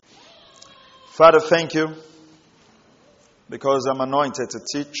Father, thank you because I'm anointed to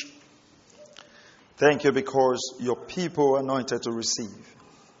teach. Thank you because your people are anointed to receive.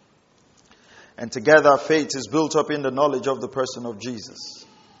 And together faith is built up in the knowledge of the person of Jesus.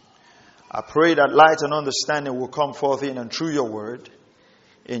 I pray that light and understanding will come forth in and through your word.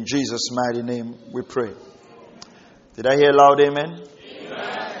 In Jesus' mighty name we pray. Did I hear loud amen?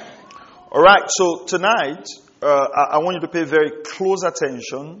 Amen. All right, so tonight I want you to pay very close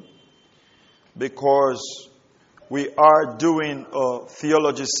attention because we are doing a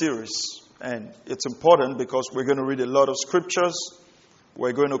theology series. And it's important because we're going to read a lot of scriptures.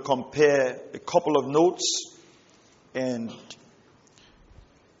 We're going to compare a couple of notes. And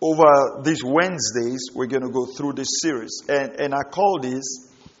over these Wednesdays, we're going to go through this series. And I call this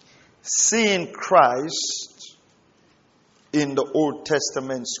Seeing Christ in the Old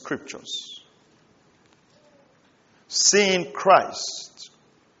Testament Scriptures. Seeing Christ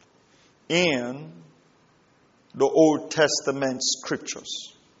in the Old Testament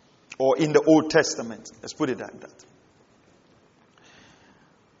Scriptures. Or in the Old Testament. Let's put it like that.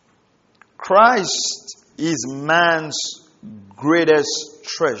 Christ is man's greatest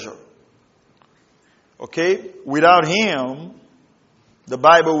treasure. Okay? Without him, the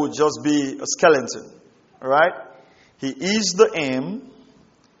Bible would just be a skeleton. Alright? He is the aim.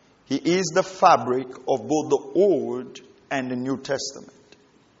 He is the fabric of both the Old and the New Testament.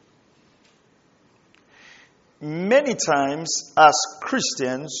 Many times as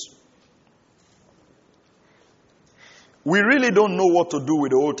Christians, we really don't know what to do with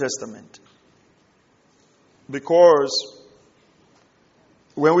the Old Testament. Because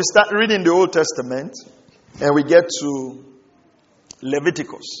when we start reading the Old Testament and we get to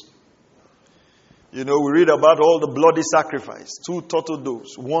Leviticus, we read about all the bloody sacrifice. 2 turtle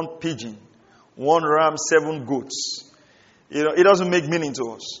doves, 1 pigeon, 1 ram, 7 goats. It doesn't make meaning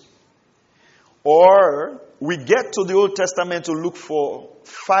to us. Or we get to the Old Testament to look for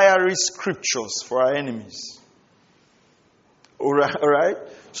fiery scriptures for our enemies. All right?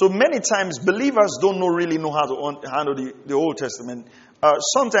 So many times believers don't really know how to handle the Old Testament.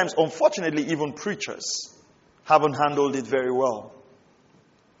 Sometimes, unfortunately, even preachers haven't handled it very well.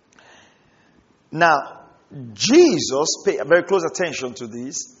 Now, Jesus, pay very close attention to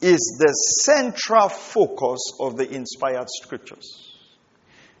this, is the central focus of the inspired scriptures.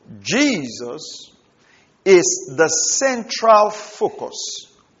 Jesus is the central focus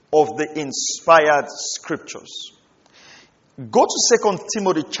of the inspired scriptures. Go to 2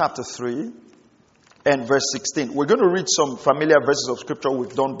 Timothy chapter 3 and verse 16. We're going to read some familiar verses of scripture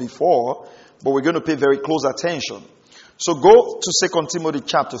we've done before, but we're going to pay very close attention. So go to 2 Timothy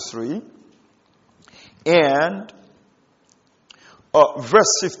chapter 3 and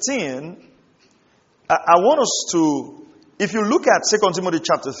verse 15. I want us to, if you look at 2 Timothy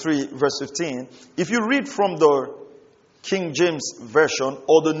chapter 3 verse 15, if you read from the King James Version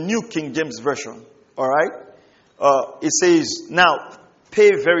or the New King James Version, all right? It says, now pay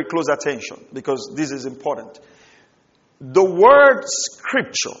very close attention because this is important. The word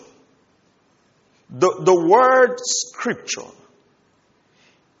scripture, the word scripture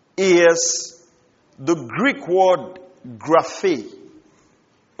is the Greek word graphe.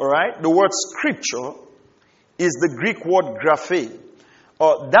 Alright? The word scripture is the Greek word graphe.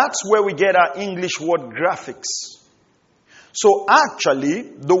 That's where we get our English word graphics. So actually,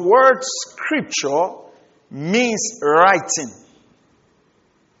 the word scripture means writing.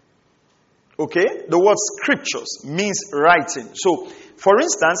 Okay? The word scriptures means writing. So, for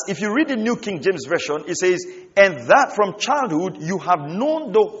instance, if you read the New King James Version, it says, and that from childhood you have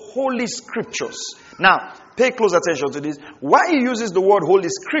known the Holy Scriptures. Now, pay close attention to this. Why he uses the word Holy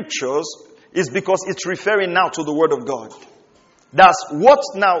Scriptures is because it's referring now to the Word of God. That's what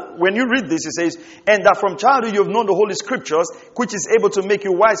now, when you read this, it says, and that from childhood you have known the Holy Scriptures, which is able to make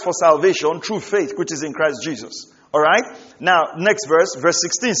you wise for salvation through faith, which is in Christ Jesus. Alright? Now, next verse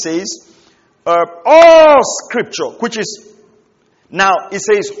 16 says, all Scripture, which is, now it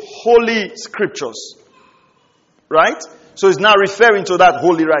says Holy Scriptures. Right? So it's now referring to that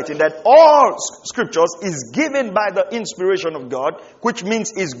holy writing, that all Scriptures is given by the inspiration of God, which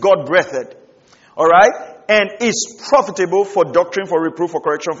means is God-breathed. Alright? And is profitable for doctrine, for reproof, for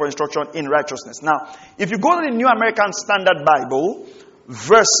correction, for instruction in righteousness. Now, if you go to the New American Standard Bible,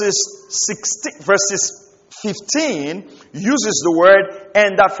 verses 15 uses the word,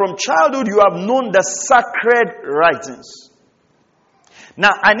 and that from childhood you have known the sacred writings.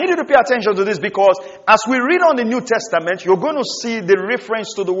 Now, I need you to pay attention to this because as we read on the New Testament, you're going to see the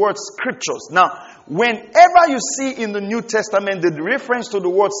reference to the word scriptures. Now, whenever you see in the New Testament the reference to the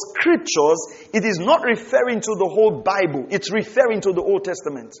word scriptures, it is not referring to the whole Bible. It's referring to the Old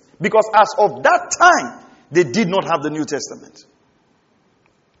Testament. Because as of that time, they did not have the New Testament.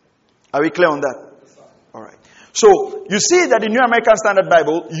 Are we clear on that? All right. So, you see that the New American Standard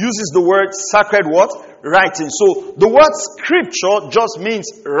Bible uses the word sacred what? Writings. So, the word scripture just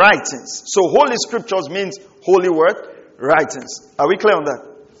means writings. So, holy scriptures means holy word, writings. Are we clear on that?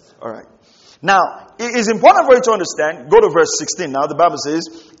 All right. Now, it is important for you to understand. Go to verse 16 now. The Bible says,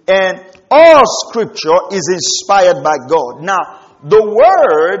 and all scripture is inspired by God. Now, the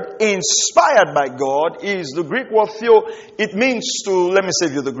word inspired by God is the Greek word theo. It means to, let me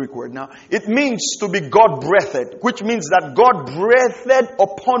save you the Greek word now. It means to be God-breathed, which means that God breathed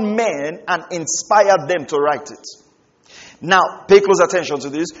upon men and inspired them to write it. Now, pay close attention to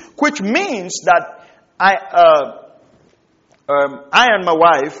this, which means that I and my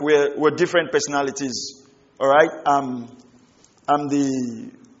wife, we're different personalities. All right? I'm the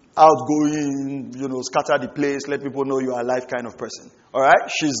outgoing, scatter the place, let people know you are alive kind of person. All right?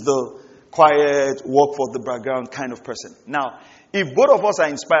 She's the quiet, walk for the background kind of person. Now, if both of us are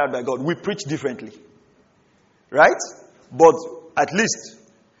inspired by God, we preach differently. Right? But at least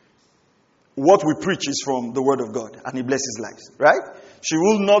what we preach is from the Word of God, and He blesses lives. Right? She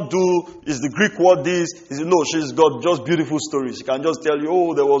will not do, is the Greek word this? No, she's got just beautiful stories. She can just tell you,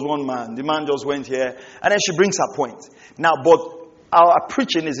 oh, there was one man. The man just went here. And then she brings her point. Now, but our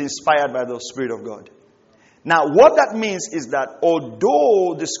preaching is inspired by the Spirit of God. Now, what that means is that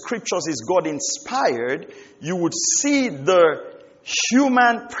although the scriptures is God inspired, you would see the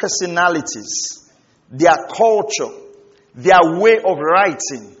human personalities, their culture, their way of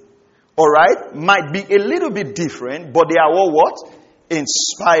writing, all right, might be a little bit different, but they are all what?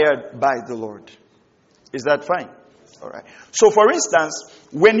 Inspired by the Lord. Is that fine? All right. So, for instance,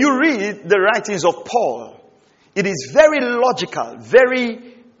 when you read the writings of Paul, it is very logical,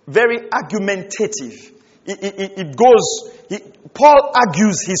 very, very argumentative. Paul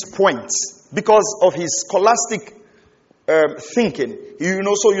argues his points because of his scholastic thinking.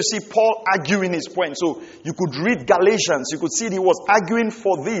 So you see Paul arguing his point. So you could read Galatians. You could see he was arguing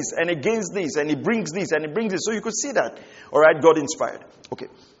for this and against this. And he brings this and he brings this. So you could see that. All right, God inspired. Okay.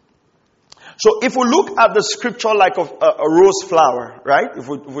 So if we look at the scripture like of a rose flower, right? If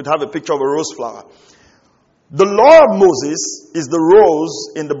we would have a picture of a rose flower. The law of Moses is the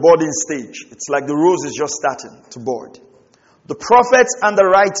rose in the budding stage. It's like the rose is just starting to bud. The prophets and the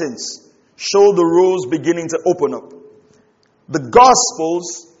writings show the rose beginning to open up. The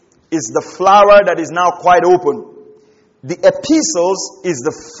Gospels is the flower that is now quite open. The epistles is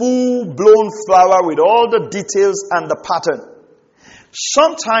the full-blown flower with all the details and the pattern.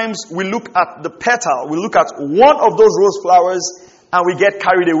 Sometimes we look at the petal, we look at one of those rose flowers and we get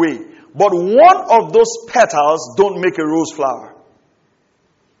carried away. But one of those petals don't make a rose flower.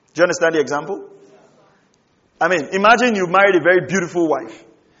 Do you understand the example? I mean, imagine you married a very beautiful wife.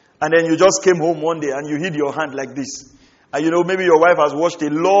 And then you just came home one day and you hid your hand like this. And maybe your wife has watched a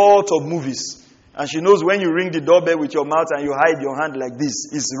lot of movies. And she knows when you ring the doorbell with your mouth and you hide your hand like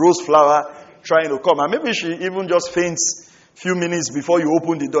this, it's rose flower trying to come. And maybe she even just faints a few minutes before you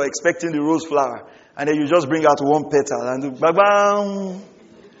open the door expecting the rose flower. And then you just bring out one petal and bang.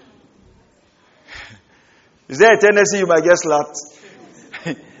 Is there a tendency you might get slapped?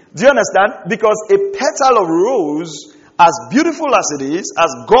 Do you understand? Because a petal of rose, as beautiful as it is, as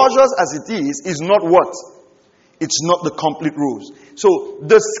gorgeous as it is not what? It's not the complete rose. So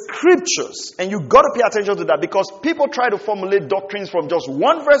the scriptures, and you've got to pay attention to that because people try to formulate doctrines from just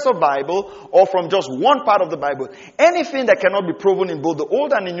one verse of Bible or from just one part of the Bible. Anything that cannot be proven in both the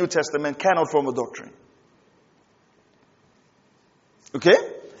Old and the New Testament cannot form a doctrine. Okay?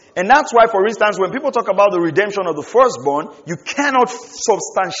 And that's why, for instance, when people talk about the redemption of the firstborn, you cannot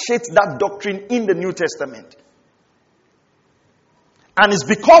substantiate that doctrine in the New Testament. And it's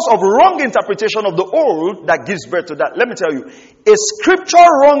because of wrong interpretation of the Old that gives birth to that. Let me tell you, a scripture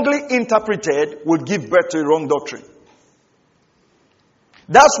wrongly interpreted will give birth to a wrong doctrine.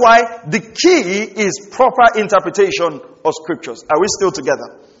 That's why the key is proper interpretation of scriptures. Are we still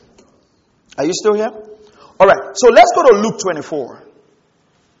together? Are you still here? All right, so let's go to Luke 24.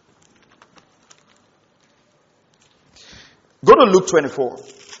 Go to Luke 24.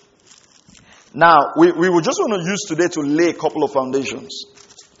 Now, we were just going to use today to lay a couple of foundations.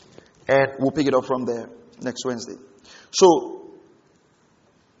 And we'll pick it up from there next Wednesday. So,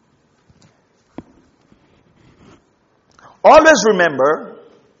 always remember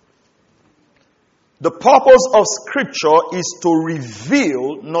The purpose of Scripture is to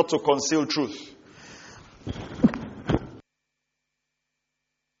reveal, not to conceal truth.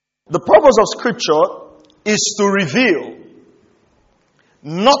 The purpose of Scripture is to reveal,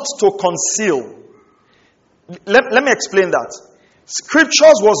 not to conceal. Let me explain that.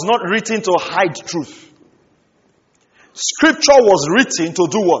 Scriptures was not written to hide truth. Scripture was written to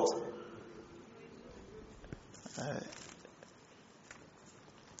do what?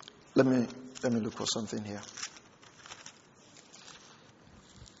 Let me look for something here.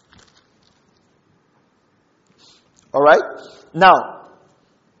 All right? Now,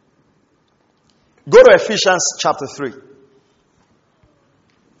 go to Ephesians chapter 3.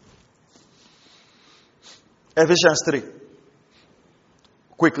 Ephesians 3.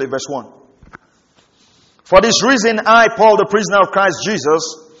 Quickly, verse 1. For this reason, I, Paul, the prisoner of Christ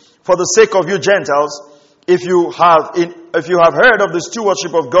Jesus, for the sake of you Gentiles, if you have heard of the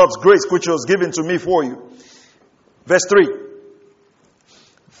stewardship of God's grace, which was given to me for you. Verse 3.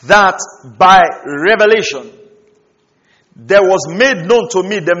 That by revelation there was made known to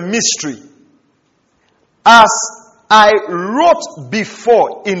me the mystery, as I wrote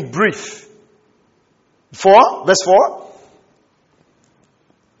before in brief. 4, verse 4.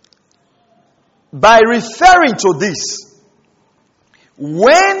 By referring to this,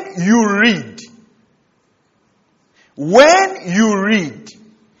 when you read,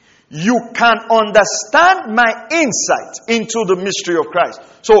 you can understand my insight into the mystery of Christ.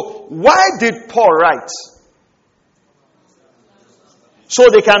 So, why did Paul write? So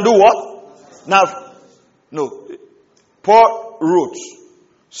they can do what? Now, no. Paul wrote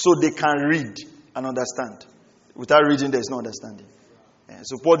so they can read and understand. Without reading, there is no understanding.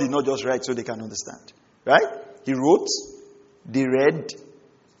 So Paul did not just write so they can understand. Right? He wrote, they read,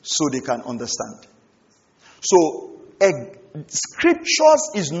 so they can understand. So,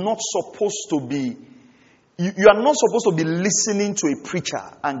 scriptures is not supposed to be, you are not supposed to be listening to a preacher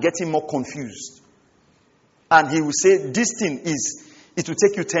and getting more confused. And he will say, this thing is, it will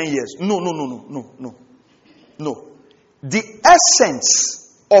take you 10 years. No. The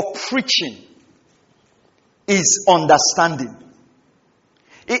essence of preaching is understanding.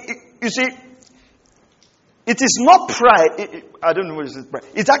 You see, it is not pride. I don't know what is pride.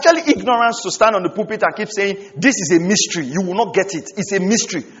 It's actually ignorance to stand on the pulpit and keep saying, this is a mystery. You will not get it. It's a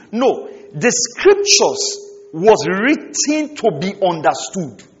mystery. No. The scriptures was written to be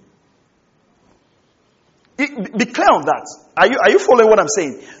understood. Be clear on that. Are you following what I'm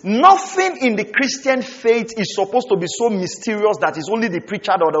saying? Nothing in the Christian faith is supposed to be so mysterious that it's only the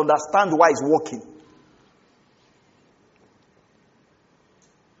preacher that will understand why it's working.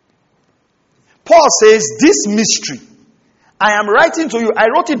 Paul says, this mystery, I am writing to you. I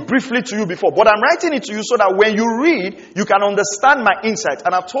wrote it briefly to you before, but I'm writing it to you so that when you read, you can understand my insight.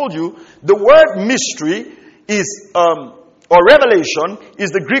 And I've told you, the word mystery is, or revelation,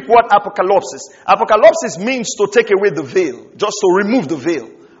 is the Greek word apocalypsis. Apocalypsis means to take away the veil, just to remove the veil.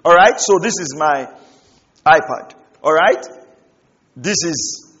 All right? So this is my iPad. All right? This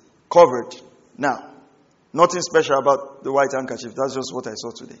is covered. Now, nothing special about the white handkerchief. That's just what I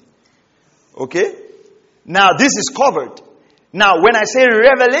saw today. Okay? Now, this is covered. Now, when I say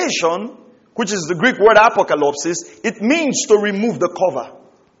revelation, which is the Greek word apocalypsis, it means to remove the cover.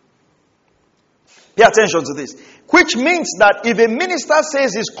 Pay attention to this. Which means that if a minister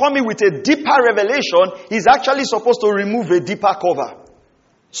says he's coming with a deeper revelation, he's actually supposed to remove a deeper cover.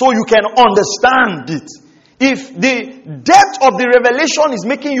 So you can understand it. If the depth of the revelation is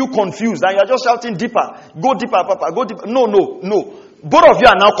making you confused and you're just shouting deeper, go deeper, Papa, go deeper. No. Both of you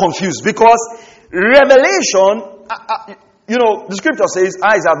are now confused because revelation, the scripture says,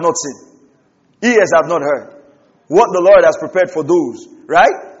 eyes have not seen, ears have not heard what the Lord has prepared for those, right?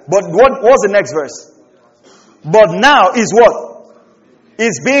 But what's the next verse? But now is what?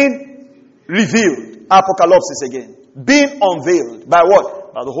 Is being revealed. Apocalypsis again. Being unveiled. By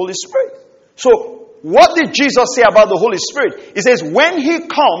what? By the Holy Spirit. So, what did Jesus say about the Holy Spirit? He says, when He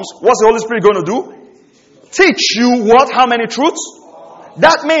comes, what's the Holy Spirit going to do? Teach you what? How many truths?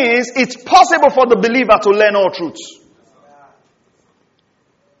 That means it's possible for the believer to learn all truths.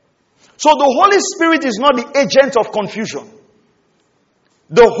 So the Holy Spirit is not the agent of confusion.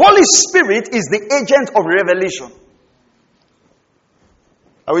 The Holy Spirit is the agent of revelation.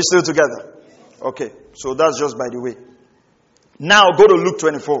 Are we still together? Okay, so that's just by the way. Now go to Luke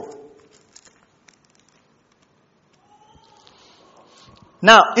 24.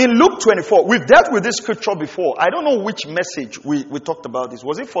 Now, in Luke 24, we've dealt with this scripture before. I don't know which message we talked about this.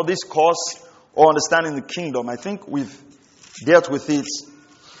 Was it for this course or understanding the kingdom? I think we've dealt with it.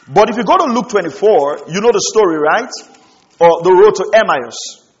 But if you go to Luke 24, you know the story, right? Or the road to Emmaus.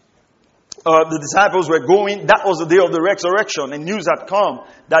 the disciples were going, that was the day of the resurrection, and news had come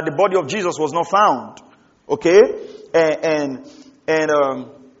that the body of Jesus was not found. Okay? And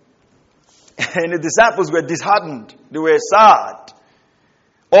the disciples were disheartened. They were sad.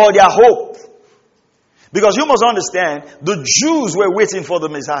 All their hope. Because you must understand, the Jews were waiting for the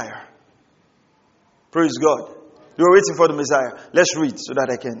Messiah. Praise God. They were waiting for the Messiah. Let's read so that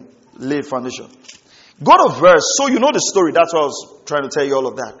I can lay foundation. Go to verse. So you know the story. That's why I was trying to tell you all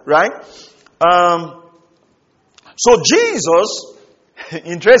of that. Right? So Jesus,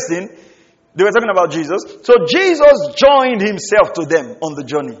 interesting, they were talking about Jesus. So Jesus joined himself to them on the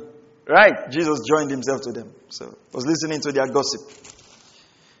journey. Right? Jesus joined himself to them. So I was listening to their gossip.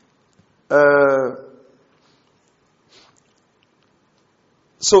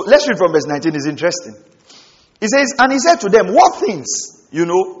 So let's read from verse 19. It's interesting. He says, and he said to them, what things? You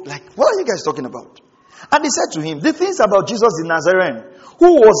know, like, what are you guys talking about? And they said to him, the things about Jesus the Nazarene,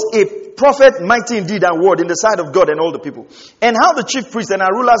 who was a prophet, mighty in deed and word in the sight of God and all the people. And how the chief priests and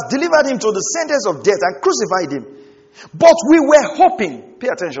our rulers delivered him to the sentence of death and crucified him. But we were hoping, pay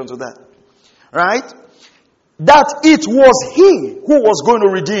attention to that, right? That it was he who was going to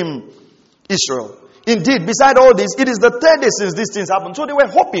redeem Israel. Indeed, beside all this, it is the third day since these things happened. So they were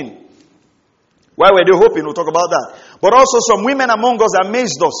hoping. Why were they hoping? We'll talk about that. But also some women among us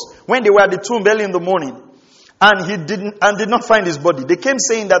amazed us when they were at the tomb early in the morning. And did not find his body. They came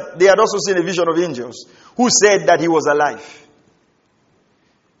saying that they had also seen a vision of angels who said that he was alive.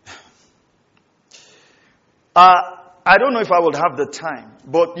 I don't know if I will have the time,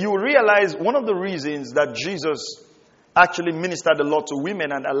 but you realize one of the reasons that Jesus actually ministered a lot to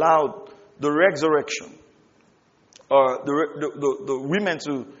women and allowed the resurrection, the women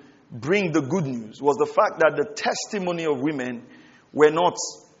to bring the good news, was the fact that the testimony of women were not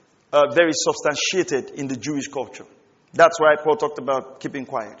very substantiated in the Jewish culture. That's why Paul talked about keeping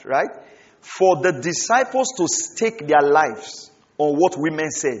quiet, right? For the disciples to stake their lives on what women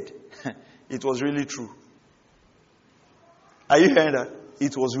said, it was really true. Are you hearing that?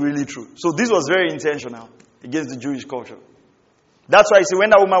 It was really true. So this was very intentional against the Jewish culture. That's why you see when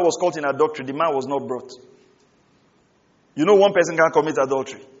that woman was caught in adultery, the man was not brought. You know one person can commit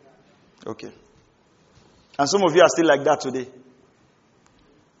adultery. Okay. And some of you are still like that today.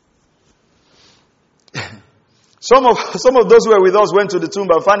 Some of those who were with us went to the tomb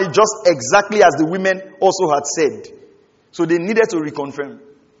and found it just exactly as the women also had said. So they needed to reconfirm.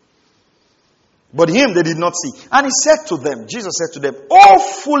 But him they did not see. And he said to them, Jesus said to them, "O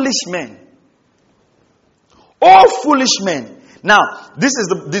foolish men. O foolish men." Now, this is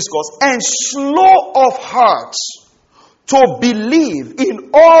the discourse. "And slow of heart to believe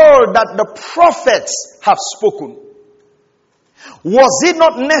in all that the prophets have spoken. Was it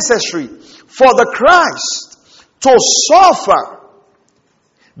not necessary for the Christ to suffer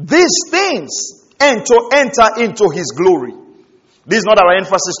these things and to enter into his glory?" This is not our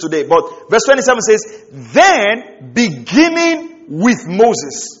emphasis today, but verse 27 says, "Then beginning with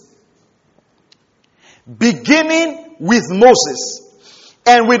Moses." Beginning with Moses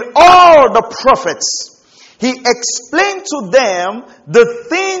and with all the prophets, he explained to them the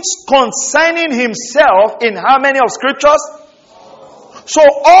things concerning himself in how many of scriptures? So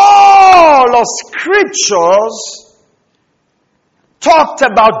all of scriptures talked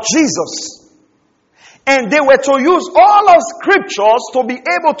about Jesus. And they were to use all of scriptures to be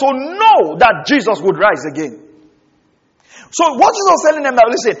able to know that Jesus would rise again. So what Jesus was telling them now,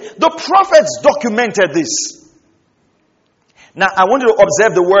 listen, the prophets documented this. Now I want you to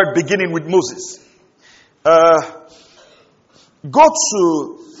observe the word beginning with Moses. Go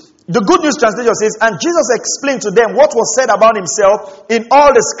to the Good News Translation says, "And Jesus explained to them what was said about himself in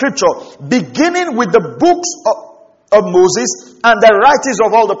all the scripture, beginning with the books of Moses and the writings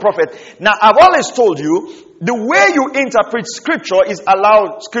of all the prophets." Now, I've always told you, the way you interpret scripture is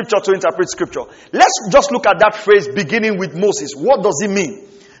allow scripture to interpret scripture. Let's just look at that phrase, beginning with Moses. What does it mean?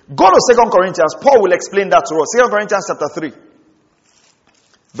 Go to 2 Corinthians. Paul will explain that to us. 2 Corinthians chapter 3,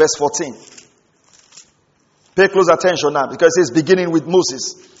 verse 14. Pay close attention now, because it says beginning with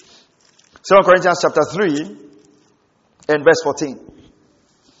Moses. 2 Corinthians chapter 3 and verse 14.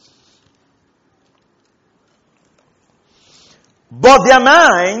 "But their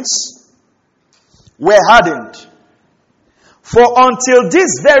minds were hardened. For until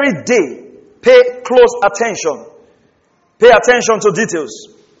this very day," pay close attention. Pay attention to details.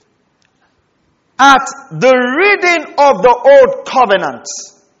 "At the reading of the old covenant,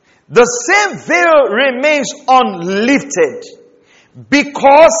 the same veil remains unlifted,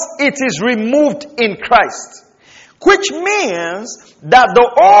 because it is removed in Christ." Which means that the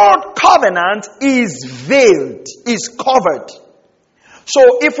old covenant is veiled, is covered.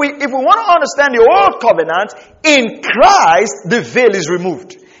 So if we want to understand the old covenant, in Christ the veil is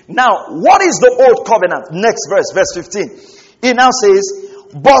removed. Now, what is the old covenant? Next verse 15. It now says,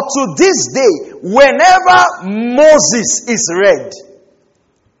 but to this day, whenever Moses is read.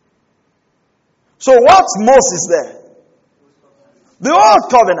 So what's Moses there? The old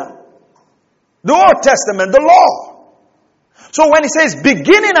covenant. The Old Testament, the law. So when he says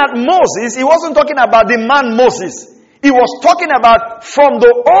beginning at Moses, he wasn't talking about the man Moses. He was talking about from the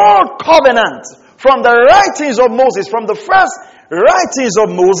old covenant, from the writings of Moses, from the first writings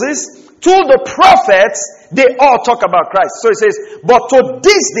of Moses to the prophets, they all talk about Christ. So he says, but to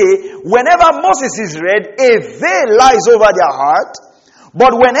this day, whenever Moses is read, a veil lies over their heart.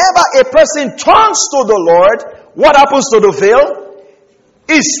 But whenever a person turns to the Lord, what happens to the veil?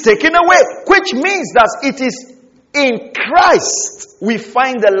 It's taken away. Which means that it is in Christ we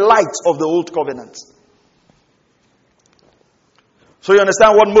find the light of the old covenant. So you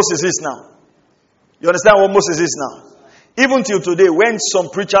understand what Moses is now? You understand what Moses is now? Even till today, when some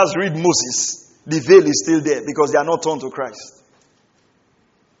preachers read Moses, the veil is still there because they are not turned to Christ.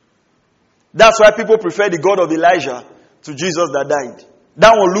 That's why people prefer the God of Elijah to Jesus that died.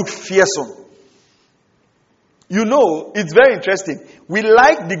 That one looked fearsome. You know, it's very interesting. We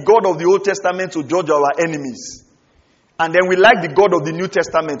like the God of the Old Testament to judge our enemies. And then we like the God of the New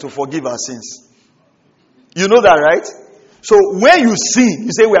Testament to forgive our sins. You know that, right? So when you sin,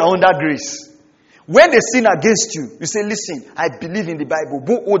 you say we are under grace. When they sin against you, you say, listen, I believe in the Bible,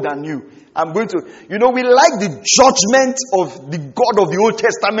 both old and new. I'm going to, we like the judgment of the God of the Old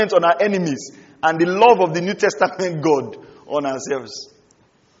Testament on our enemies and the love of the New Testament God on ourselves.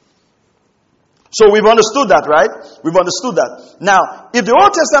 So we've understood that, right? We've understood that. Now, if the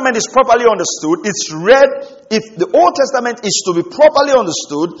Old Testament is properly understood, it's read, if the Old Testament is to be properly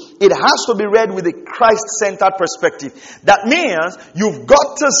understood, it has to be read with a Christ-centered perspective. That means you've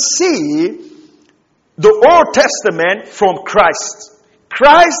got to see the Old Testament from Christ.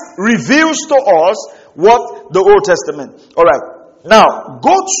 Christ reveals to us what the Old Testament. All right. Now,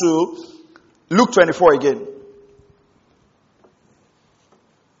 go to Luke 24 again.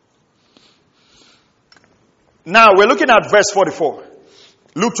 Now, we're looking at verse 44.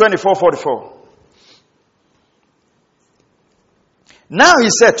 Luke 24:44. Now he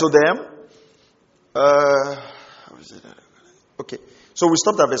said to them, okay. So we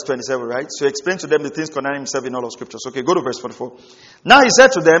stopped at verse 27, right? So he explained to them the things concerning himself in all of scriptures. Okay, go to verse 44. Now he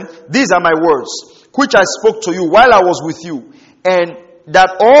said to them, these are my words, which I spoke to you while I was with you, and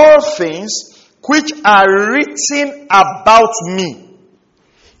that all things which are written about me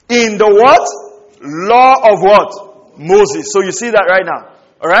in the what? Law of what? Moses. So you see that right now.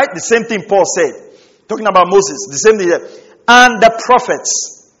 Alright? The same thing Paul said. Talking about Moses. The same thing there. And the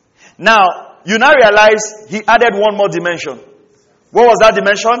prophets. Now, you now realize he added one more dimension. What was that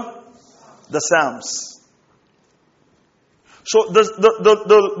dimension? The Psalms. So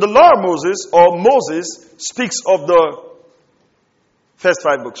the law of Moses, or Moses, speaks of the first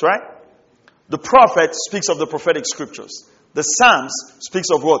 5 books, right? The prophet speaks of the prophetic scriptures. The Psalms speaks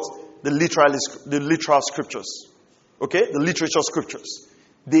of what? The literal scriptures. Okay? The literature scriptures.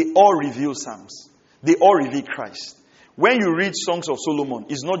 They all reveal Psalms. They all reveal Christ. When you read Songs of Solomon,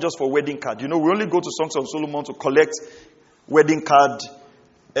 it's not just for wedding card. We only go to Songs of Solomon to collect wedding card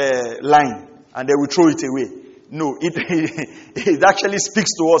line and then we throw it away. No, it actually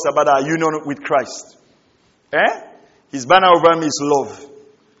speaks to us about our union with Christ. His banner over me is love.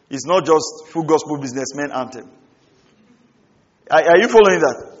 It's not just full gospel businessman anthem. Are you following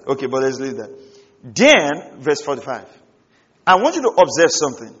that? Okay, but let's leave that. Then, verse 45. I want you to observe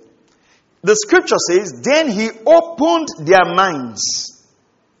something. The scripture says, then he opened their minds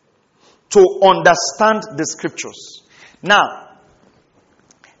to understand the scriptures. Now,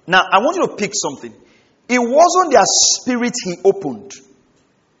 I want you to pick something. It wasn't their spirit he opened.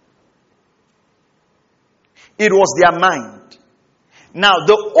 It was their mind. Now,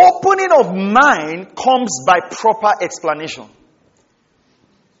 the opening of mind comes by proper explanation.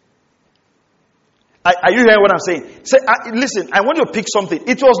 Are you hearing what I'm saying? Listen, I want you to pick something.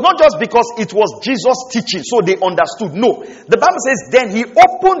 It was not just because it was Jesus teaching, so they understood. No. The Bible says, then he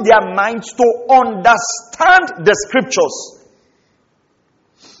opened their minds to understand the scriptures.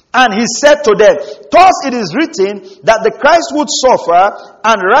 And he said to them, thus it is written that the Christ would suffer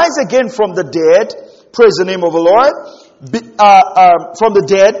and rise again from the dead. Praise the name of the Lord. From the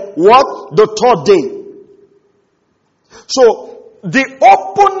dead, what? The 3rd day. So, the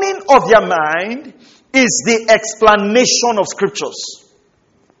opening of their mind is the explanation of scriptures.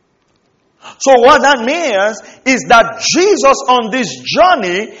 So what that means is that Jesus on this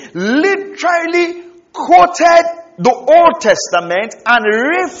journey literally quoted the Old Testament and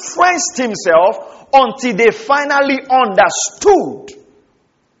referenced himself until they finally understood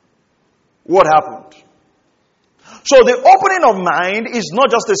what happened. So the opening of mind is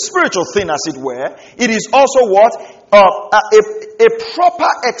not just a spiritual thing, as it were. It is also what? A proper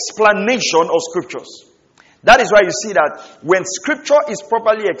explanation of scriptures. That is why you see that when scripture is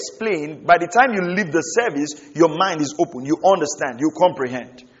properly explained, by the time you leave the service, your mind is open. You understand. You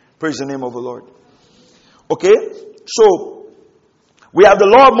comprehend. Praise the name of the Lord. Okay? So, we have the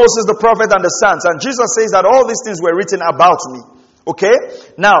law of Moses, the prophet, and the Psalms. And Jesus says that all these things were written about me. Okay?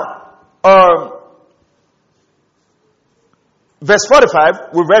 Now, verse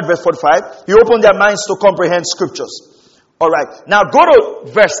 45, we read verse 45. He opened their minds to comprehend scriptures. Alright. Now, go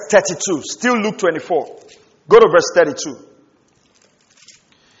to verse 32. Still Luke 24. Go to verse 32.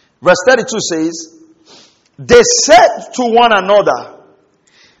 Verse 32 says, they said to one another,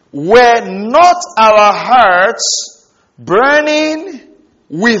 were not our hearts burning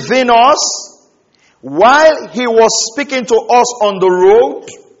within us while he was speaking to us on the road?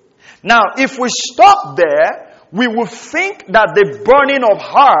 Now, if we stop there, we would think that the burning of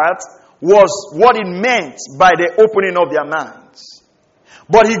heart was what it meant by the opening of their minds.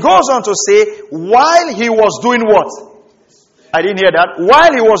 But he goes on to say, while he was doing what? I didn't hear that.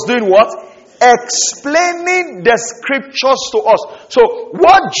 While he was doing what? Explaining the scriptures to us. So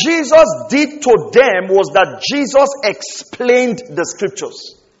what Jesus did to them was that Jesus explained the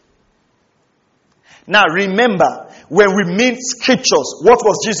scriptures. Now remember, when we mean scriptures, what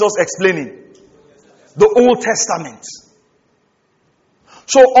was Jesus explaining? The Old Testament.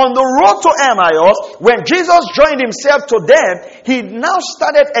 So on the road to Emmaus, when Jesus joined himself to them, he now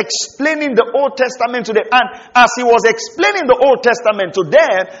started explaining the Old Testament to them. And as he was explaining the Old Testament to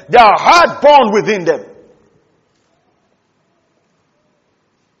them, their heart burned within them.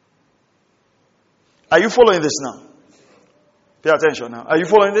 Are you following this now? Pay attention now. Are you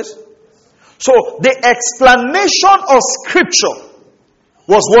following this? So the explanation of Scripture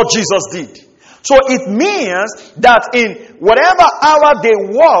was what Jesus did. So it means that in whatever hour they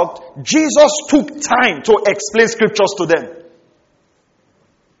walked, Jesus took time to explain scriptures to them.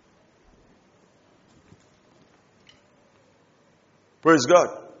 Praise God.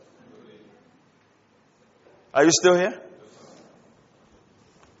 Are you still here?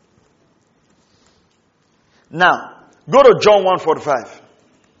 Now, go to John 1:45.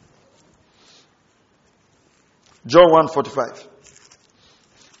 John 1:45.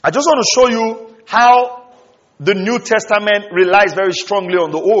 I just want to show you how the New Testament relies very strongly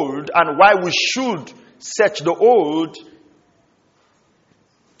on the Old and why we should search the Old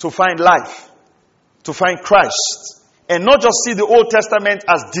to find life, to find Christ, and not just see the Old Testament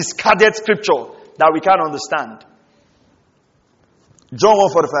as discarded scripture that we can't understand. John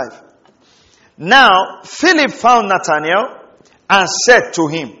 1:45. Now, Philip found Nathanael and said to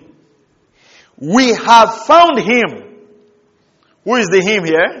him, we have found him. Who is the him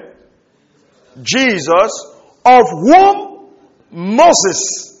here? Jesus, of whom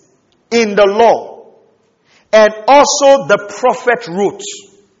Moses in the law and also the prophet wrote.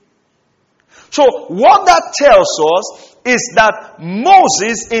 So what that tells us is that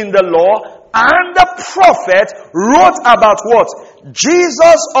Moses in the law and the prophet wrote about what?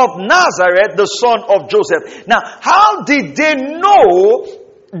 Jesus of Nazareth, the son of Joseph. Now, how did they know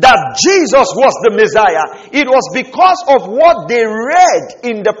that Jesus was the Messiah? It was because of what they read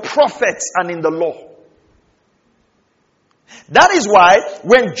in the prophets and in the law. That is why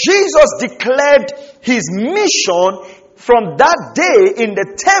when Jesus declared his mission from that day in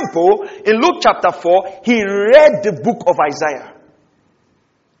the temple, in Luke chapter 4, he read the book of Isaiah.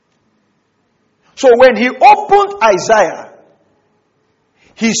 So when he opened Isaiah,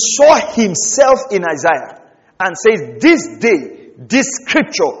 he saw himself in Isaiah and says, this day, this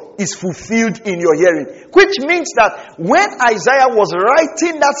scripture is fulfilled in your hearing. Which means that when Isaiah was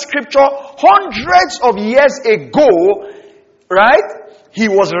writing that scripture hundreds of years ago, right? He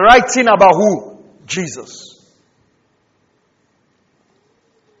was writing about who? Jesus.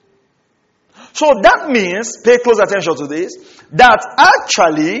 So that means, pay close attention to this, that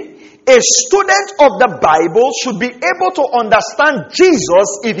actually a student of the Bible should be able to understand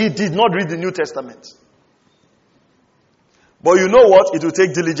Jesus if he did not read the New Testament. But you know what? It will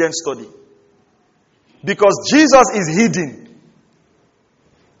take diligent study. Because Jesus is hidden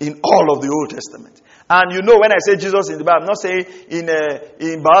in all of the Old Testament. And you know, when I say Jesus in the Bible, I'm not saying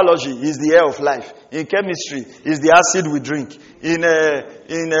in biology, he's the air of life. In chemistry, he's the acid we drink. In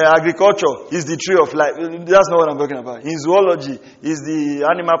agriculture, he's the tree of life. That's not what I'm talking about. In zoology, he's the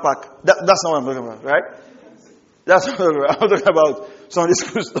animal park. That's not what I'm talking about, right? That's not what I'm talking about. Some of this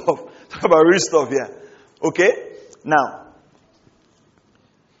cool stuff. I'm talking about real stuff here. Okay? Now,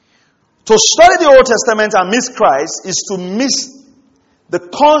 to study the Old Testament and miss Christ is to miss the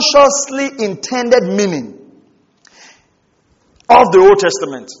consciously intended meaning of the Old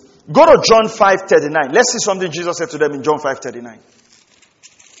Testament. Go to John 5:39. Let's see something Jesus said to them in John 5:39.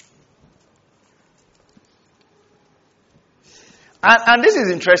 And this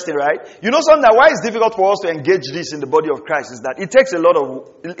is interesting, right? You know something that why it's difficult for us to engage this in the body of Christ is that it takes a lot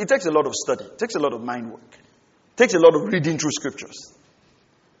of study, it takes a lot of mind work, it takes a lot of reading through scriptures.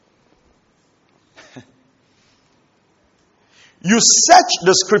 You search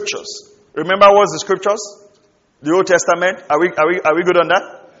the scriptures. Remember what's the scriptures? The Old Testament. Are we good on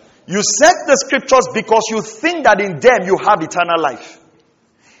that? You search the scriptures because you think that in them you have eternal life.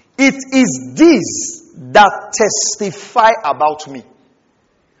 It is these that testify about me.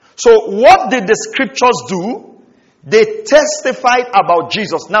 So what did the scriptures do? They testified about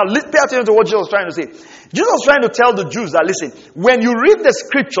Jesus. Now pay attention to what Jesus was trying to say. Jesus was trying to tell the Jews that, listen, when you read the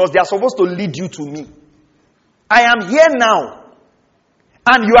scriptures, they are supposed to lead you to me. I am here now.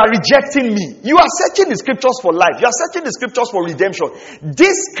 And you are rejecting me. You are searching the scriptures for life. You are searching the scriptures for redemption.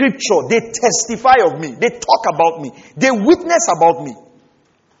 This scripture, they testify of me. They talk about me. They witness about me.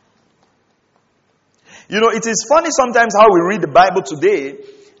 You know, it is funny sometimes how we read the Bible today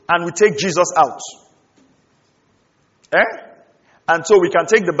and we take Jesus out. And so we can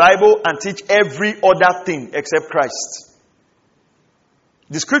take the Bible and teach every other thing except Christ.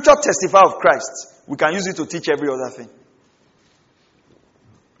 The scripture testifies of Christ. We can use it to teach every other thing.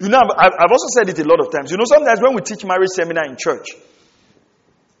 You know, I've also said it a lot of times. You know, sometimes when we teach marriage seminar in church,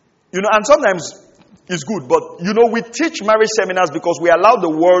 you know, and sometimes it's good, but you know, we teach marriage seminars because we allow the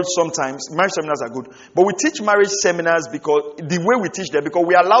world sometimes. Marriage seminars are good, but we teach marriage seminars because the way we teach them, because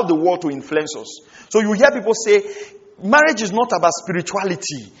we allow the world to influence us. So you hear people say, marriage is not about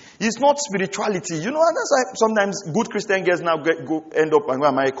spirituality. It's not spirituality. You know, and that's why sometimes good Christian girls now end up and go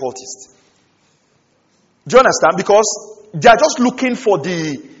and marry cultists. Do you understand? Because they are just looking for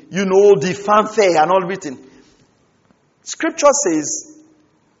the fanfare and all everything. Scripture says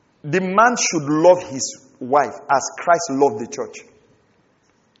the man should love his wife as Christ loved the church.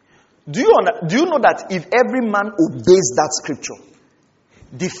 Do you know that if every man obeys that scripture,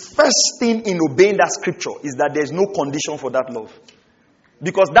 the first thing in obeying that scripture is that there is no condition for that love?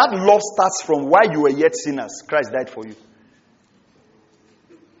 Because that love starts from while you were yet sinners, Christ died for you.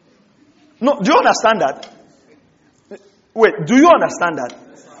 No, do you understand that? Wait, do you understand that?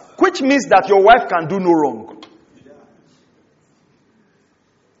 Which means that your wife can do no wrong.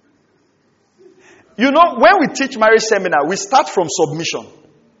 You know, when we teach marriage seminar, we start from submission.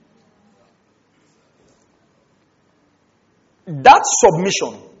 That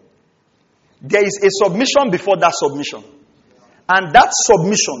submission, there is a submission before that submission. And that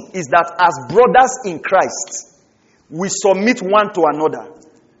submission is that as brothers in Christ, we submit one to another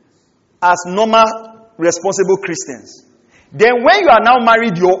as normal, responsible Christians. Then when you are now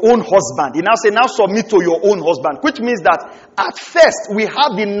married your own husband, you now say, now submit to your own husband. Which means that at first we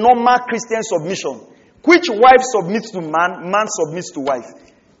have the normal Christian submission. Which wife submits to man, man submits to wife.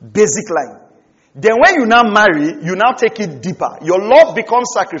 Basic line. Then when you now marry, you now take it deeper. Your love becomes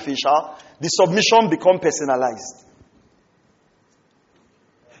sacrificial. The submission becomes personalized.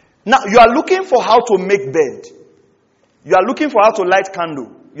 Now you are looking for how to make bed. You are looking for how to light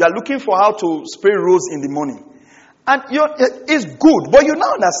candle. You are looking for how to spray rose in the morning. And it's good, but you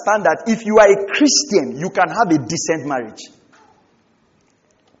now understand that if you are a Christian, you can have a decent marriage.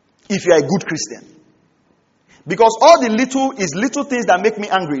 If you are a good Christian. Because all the little things that make me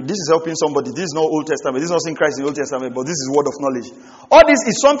angry. This is helping somebody. This is not Old Testament. This is not saying Christ in the Old Testament, but this is word of knowledge. All this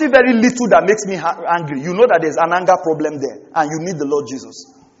is something very little that makes me angry. You know that there's an anger problem there, and you need the Lord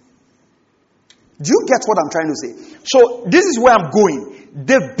Jesus. Do you get what I'm trying to say? So this is where I'm going.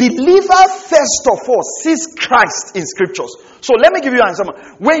 The believer first of all sees Christ in scriptures. So let me give you an example.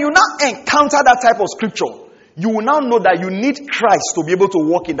 When you now encounter that type of scripture, you will now know that you need Christ to be able to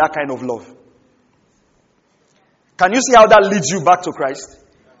walk in that kind of love. Can you see how that leads you back to Christ?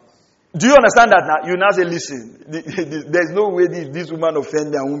 Do you understand that now? You now say, listen, there's no way this woman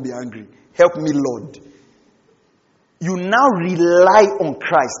offended me, I won't be angry. Help me, Lord. You now rely on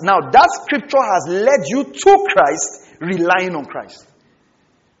Christ. Now that scripture has led you to Christ, relying on Christ.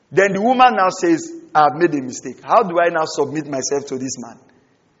 Then the woman now says, I have made a mistake. How do I now submit myself to this man?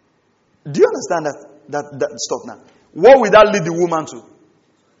 Do you understand that stuff now? What will that lead the woman to?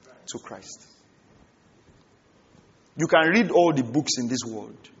 To Christ. You can read all the books in this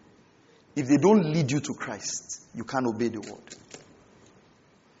world. If they don't lead you to Christ, you can't obey the word.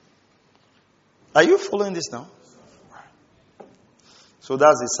 Are you following this now? So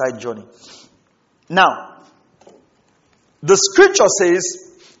that's a side journey. Now, The scripture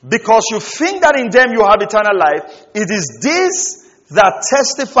says, because you think that in them you have eternal life, it is this that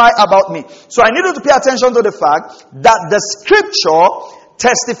testify about me. So I need you to pay attention to the fact that the scripture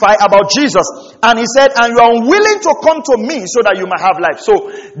testify about Jesus. And he said, and you are unwilling to come to me so that you might have life.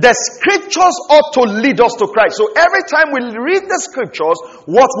 So the scriptures ought to lead us to Christ. So every time we read the scriptures,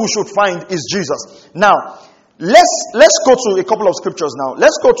 what we should find is Jesus. Now, let's go to a couple of scriptures now.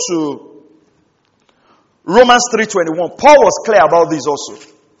 Let's go to Romans 3:21. Paul was clear about this also.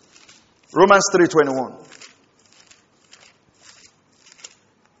 Romans 3:21.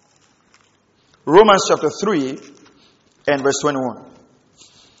 Romans chapter 3 and verse 21.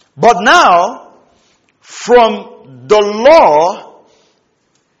 But now, from the law,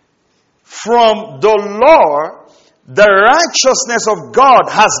 the righteousness of God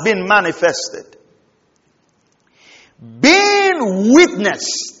has been manifested, being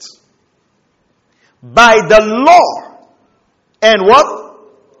witnessed by the law and what?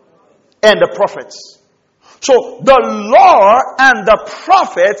 And the prophets. So the law and the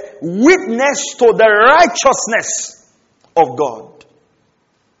prophet witness to the righteousness of God.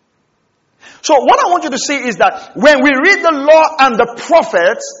 So what I want you to see is that when we read the law and the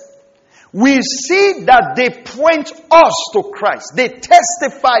prophets, we see that they point us to Christ. They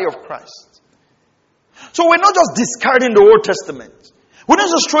testify of Christ. So we're not just discarding the Old Testament. We're not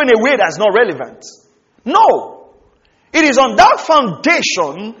just throwing away that's not relevant. No. It is on that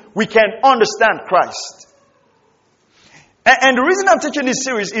foundation we can understand Christ. And the reason I'm teaching this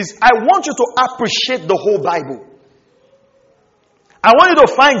series is I want you to appreciate the whole Bible. I want you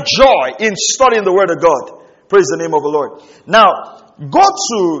to find joy in studying the Word of God. Praise the name of the Lord. Now, go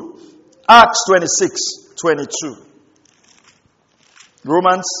to Acts 26:22.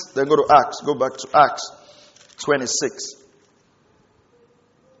 Romans, then go to Acts. Go back to Acts 26.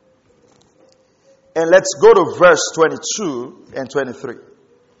 And let's go to verse 22 and 23.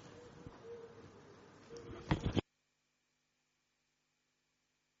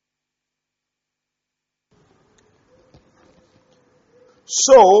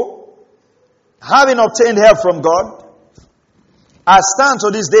 So, having obtained help from God, I stand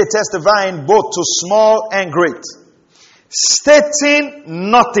to this day testifying both to small and great, stating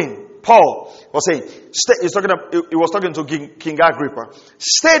nothing. Paul was saying, he was talking to King Agrippa,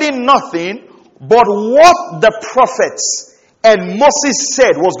 stating nothing but what the prophets and Moses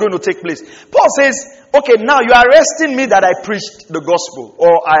said was going to take place. Paul says, okay, now you are arresting me that I preached the gospel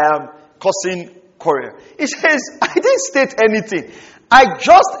or I am causing quarrel. He says, I didn't state anything. I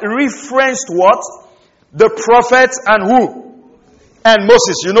just referenced what? The prophets and who? And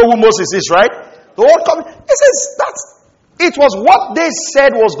Moses. You know who Moses is, right? The whole covenant. He says it was what they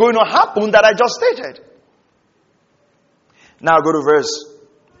said was going to happen that I just stated. Now go to verse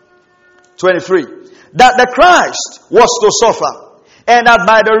 23. That the Christ was to suffer, and that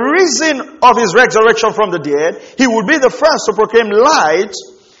by the reason of his resurrection from the dead, he would be the first to proclaim light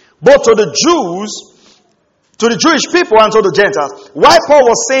both to the Jews, to the Jewish people, and to the Gentiles. Why Paul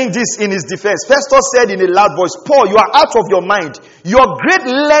was saying this in his defense? Festus said in a loud voice, Paul, you are out of your mind. Your great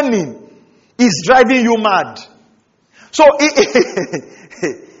learning is driving you mad. So,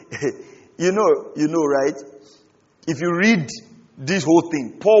 you know, right? If you read this whole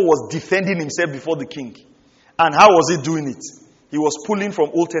thing, Paul was defending himself before the king. And how was he doing it? He was pulling from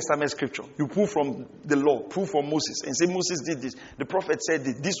Old Testament scripture. You pull from the law, pull from Moses, and say Moses did this. The prophet said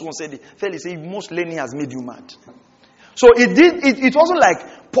this. This one said it. Felix said, most learning has made you mad. So it wasn't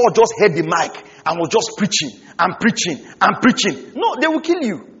like Paul just had the mic and was just preaching and preaching and preaching. No, they will kill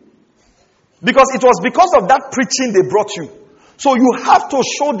you. Because it was because of that preaching they brought you. So you have to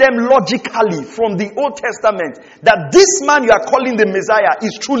show them logically from the Old Testament that this man you are calling the Messiah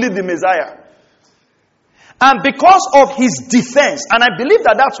is truly the Messiah. And because of his defense, and I believe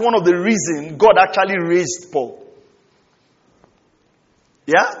that that's one of the reasons God actually raised Paul.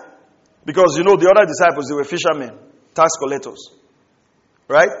 Yeah? Because, the other disciples, they were fishermen, tax collectors.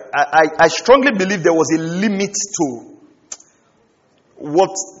 Right? I strongly believe there was a limit to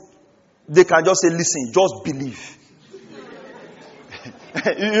what they can just say, listen, just believe.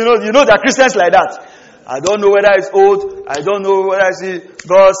 you know, there are Christians like that. I don't know whether it's old. I don't know whether it's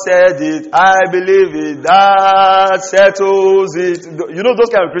God said it. I believe it. That settles it. Those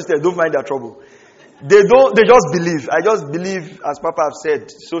kind of Christians don't find their trouble. They just believe. I just believe, as Papa have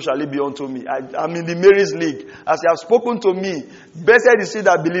said, so shall it be unto me. I'm in the Mary's League. As you have spoken to me, blessed is he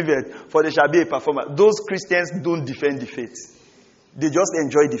that believeth, for there shall be a performer. Those Christians don't defend the faith. They just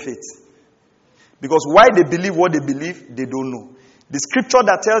enjoy the faith. Because why they believe what they believe, they don't know. The scripture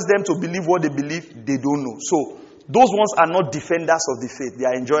that tells them to believe what they believe, they don't know. So, those ones are not defenders of the faith. They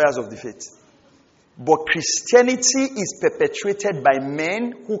are enjoyers of the faith. But Christianity is perpetuated by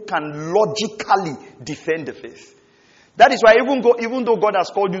men who can logically defend the faith. That is why even though God has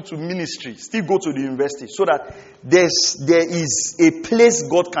called you to ministry, still go to the university so that there is a place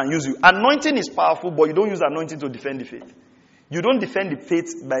God can use you. Anointing is powerful, but you don't use anointing to defend the faith. You don't defend the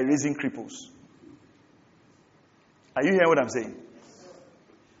faith by raising cripples. Are you hearing what I'm saying?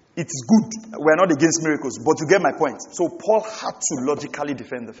 It's good. We're not against miracles, but you get my point. So Paul had to logically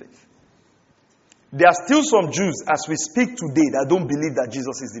defend the faith. There are still some Jews, as we speak today, that don't believe that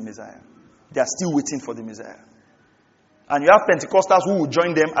Jesus is the Messiah. They are still waiting for the Messiah. And you have Pentecostals who will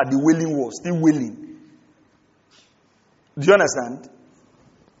join them at the wailing wall, still wailing. Do you understand?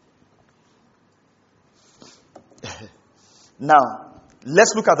 Now,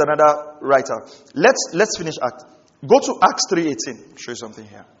 let's look at another writer. Let's finish Acts. Go to Acts 3:18. Show you something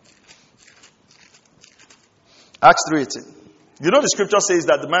here. Acts 3:18. You know the scripture says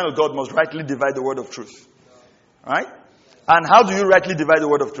that the man of God must rightly divide the word of truth. Right? And how do you rightly divide the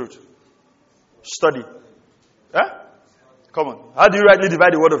word of truth? Study. Huh? Come on. How do you rightly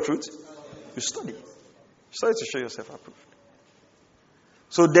divide the word of truth? You study. Study to show yourself approved.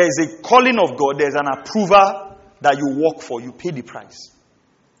 So there is a calling of God. There is an approval that you work for. You pay the price.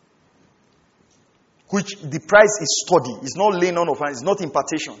 Which the price is study. It's not laying on of hands. It's not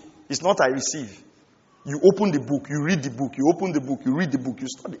impartation. It's not I receive. You open the book. You read the book. You open the book. You read the book. You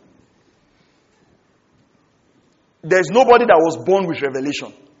study. There's nobody that was born with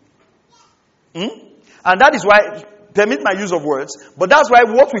revelation. And that is why, permit my use of words, but that's why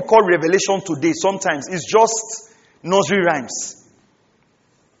what we call revelation today sometimes is just nursery rhymes.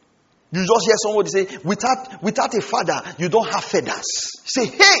 You just hear somebody say, without a father, you don't have feathers. Say,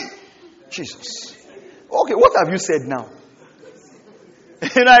 hey, Jesus. Okay, what have you said now?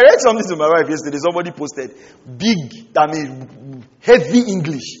 And I read something to my wife yesterday. Somebody posted, heavy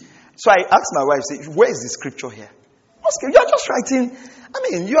English. So I asked my wife, say, where is the scripture here? You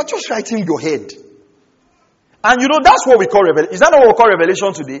are just writing your head. And that's what we call revelation. Is that not what we call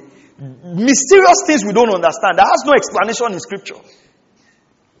revelation today? Mysterious things we don't understand. That has no explanation in scripture.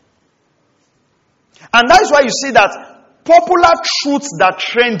 And that is why you see that popular truths that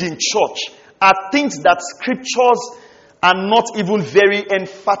trend in church are things that scriptures are not even very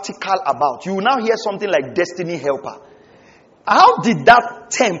emphatical about. You will now hear something like destiny helper. How did that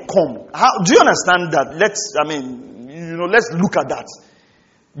term come? Do you understand that? Let's look at that.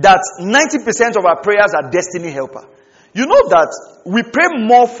 That 90% of our prayers are destiny helper. You know that we pray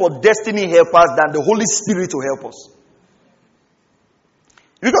more for destiny helpers than the Holy Spirit to help us.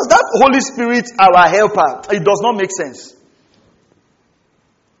 Because that Holy Spirit, our helper, it does not make sense.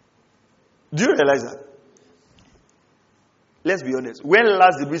 Do you realize that? Let's be honest. When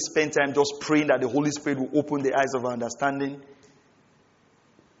last did we spend time just praying that the Holy Spirit will open the eyes of our understanding,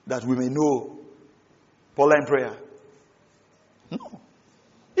 that we may know Pauline prayer? No.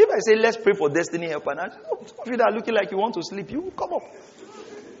 If I say, let's pray for destiny help, and some of you that are looking like you want to sleep, you will come up.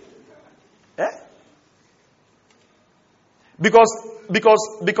 Because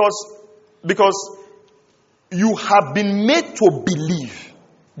you have been made to believe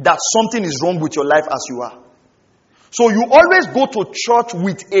that something is wrong with your life as you are. So you always go to church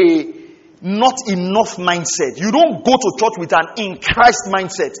with a not enough mindset. You don't go to church with an in Christ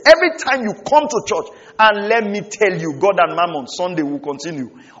mindset. Every time you come to church, and let me tell you, God and Mammon, Sunday will continue.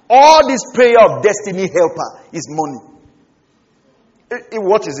 All this prayer of destiny helper is money.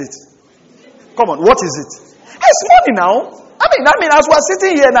 What is it? Come on, what is it? It's money now. I mean, as we're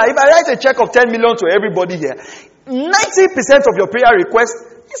sitting here now, if I write a check of 10 million to everybody here, 90% of your prayer request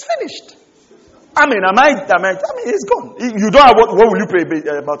is finished. It's gone. You don't have what will you pray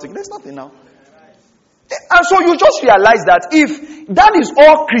about it? There's nothing now. And so you just realize that if that is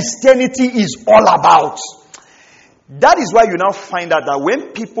all Christianity is all about, that is why you now find out that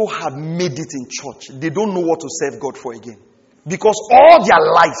when people have made it in church, they don't know what to serve God for again. Because all their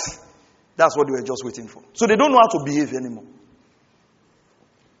life, that's what they were just waiting for. So they don't know how to behave anymore.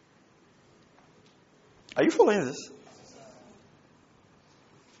 Are you following this?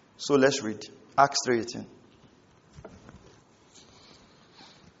 So let's read. Acts 3:18.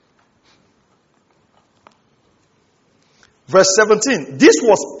 Verse 17. This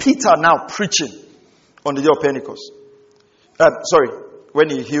was Peter now preaching on the day of Pentecost. When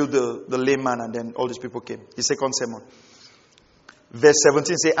he healed the lame man and then all these people came. His second sermon. Verse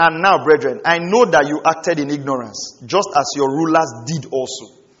 17 says, and now, brethren, I know that you acted in ignorance, just as your rulers did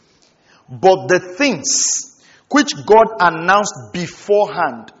also. But the things which God announced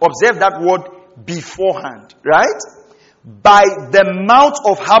beforehand, observe that word beforehand, right? By the mouth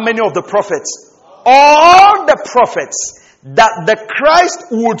of how many of the prophets? All the prophets, that the Christ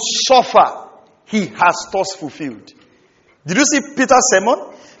would suffer, he has thus fulfilled. Did you see Peter's sermon?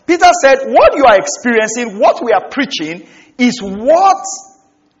 Peter said, what you are experiencing, what we are preaching, is what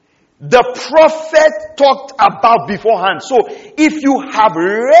the prophet talked about beforehand. So, if you have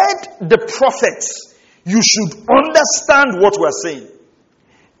read the prophets, you should understand what we are saying.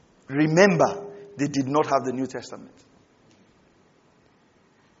 Remember, they did not have the New Testament.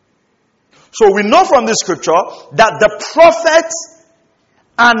 So, we know from the scripture that the prophets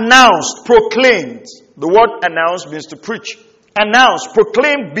announced, proclaimed. The word announced means to preach. Announced,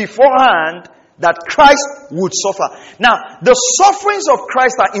 proclaimed beforehand that Christ would suffer. Now, the sufferings of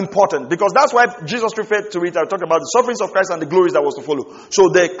Christ are important because that's why Jesus referred to it. I talked about the sufferings of Christ and the glories that was to follow. So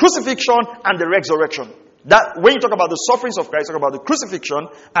the crucifixion and the resurrection. That when you talk about the sufferings of Christ, you talk about the crucifixion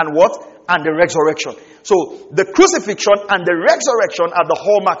and what? And the resurrection. So the crucifixion and the resurrection are the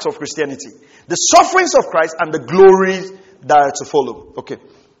hallmarks of Christianity. The sufferings of Christ and the glories that are to follow. Okay.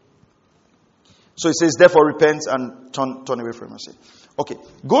 So it says, therefore repent and turn away from your sin. Okay,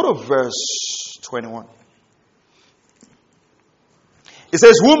 go to verse 21. It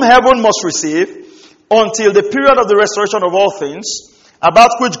says, whom heaven must receive until the period of the restoration of all things,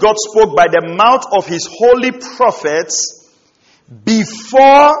 about which God spoke by the mouth of his holy prophets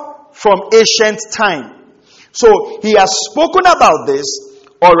before from ancient time. So he has spoken about this,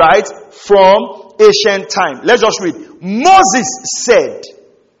 all right, from ancient time. Let's just read. Moses said,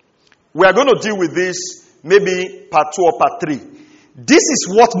 we are going to deal with this maybe part 2 or part 3. This is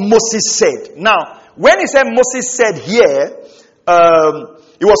what Moses said. Now, when he said Moses said here,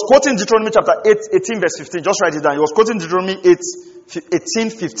 he was quoting Deuteronomy chapter 18 verse 15. Just write it down. He was quoting Deuteronomy 18,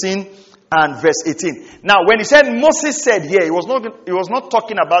 15 and verse 18. Now, when he said Moses said here, he was not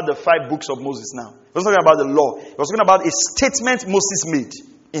talking about the 5 books of Moses now. He was talking about the law. He was talking about a statement Moses made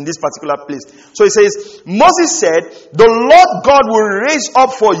in this particular place. So he says, Moses said, the Lord God will raise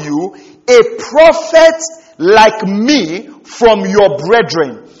up for you a prophet like me from your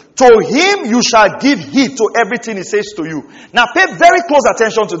brethren. To him you shall give heed to everything he says to you. Now pay very close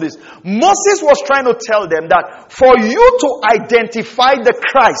attention to this. Moses was trying to tell them that for you to identify the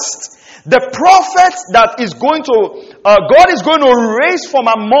Christ, the prophet that is going to, God is going to raise from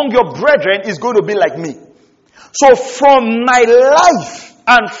among your brethren is going to be like me. So from my life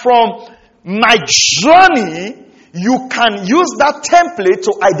and from my journey, you can use that template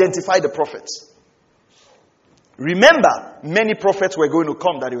to identify the prophets. Remember, many prophets were going to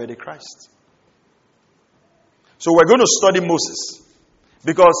come that they were the Christ. So we're going to study Moses.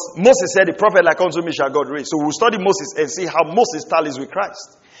 Because Moses said, a prophet like unto me shall God raise. So we'll study Moses and see how Moses tallies with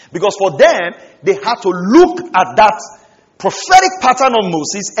Christ. Because for them, they had to look at that prophetic pattern of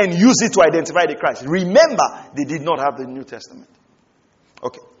Moses and use it to identify the Christ. Remember, they did not have the New Testament.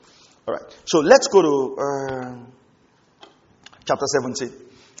 Okay. All right. So let's go to chapter 17.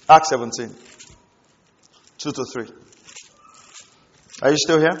 Acts 17. 2 to 3. Are you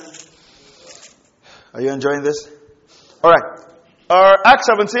still here? Are you enjoying this? All right. Acts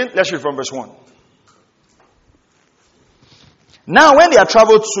 17, let's read from verse 1. Now when they had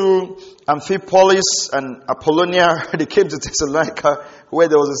traveled to Amphipolis and Apollonia, they came to Thessalonica, where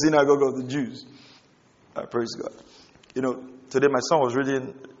there was a synagogue of the Jews. Praise God. You know, today my son was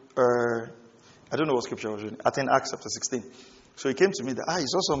reading, I don't know what scripture I was reading. I think Acts chapter 16. So he came to me that, he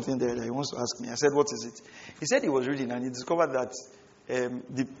saw something there that he wants to ask me. I said, what is it? He said he was reading and he discovered that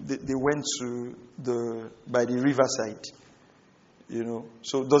they went to by the riverside. You know,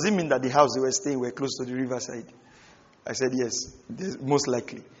 so does it mean that the house they were staying were close to the riverside? I said, yes, most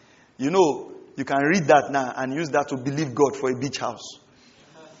likely. You know, you can read that now and use that to believe God for a beach house.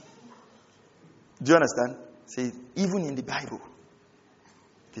 Do you understand? See, even in the Bible,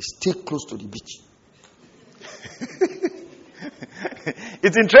 they stay close to the beach.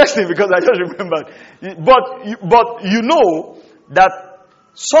 It's interesting because I just remembered. But you know that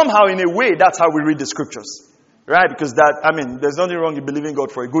somehow in a way that's how we read the scriptures. Right? Because there's nothing wrong in believing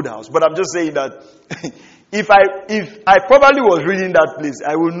God for a good house. But I'm just saying that if I probably was reading that place,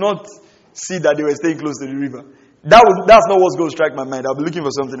 I would not see that they were staying close to the river. That's not what's going to strike my mind. I'll be looking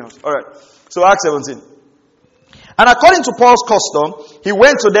for something else. Alright. So Acts 17. And according to Paul's custom, he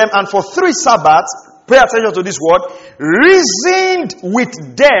went to them and for 3 Sabbaths, pay attention to this word, reasoned with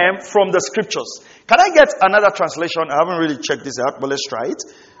them from the scriptures. Can I get another translation? I haven't really checked this out, but let's try it.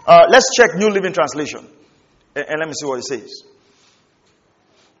 Let's check New Living Translation. And let me see what it says.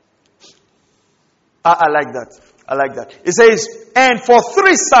 I like that. It says, and for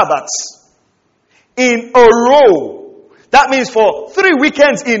 3 Sabbaths in a row, that means for 3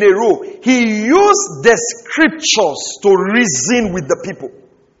 weekends in a row, he used the scriptures to reason with the people.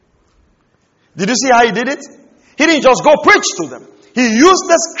 Did you see how he did it? He didn't just go preach to them. He used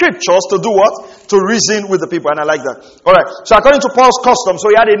the scriptures to do what? To reason with the people. And I like that. Alright. So according to Paul's custom,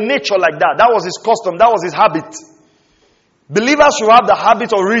 so he had a nature like that. That was his custom. That was his habit. Believers should have the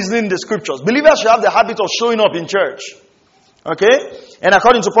habit of reasoning the scriptures. Believers should have the habit of showing up in church. Okay? And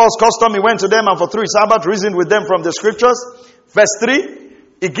according to Paul's custom, he went to them and for 3 Sabbaths reasoned with them from the scriptures. Verse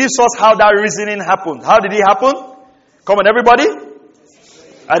 3, it gives us how that reasoning happened. How did it happen? Come on, everybody.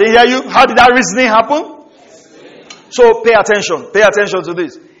 I didn't hear you. How did that reasoning happen? So pay attention. Pay attention to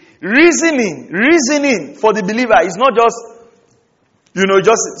this. Reasoning for the believer is not just,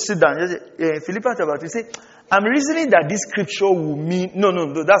 just sit down. Philippians chapter 2 say, I'm reasoning that this scripture will mean. No,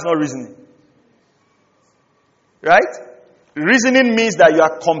 that's not reasoning. Right? Reasoning means that you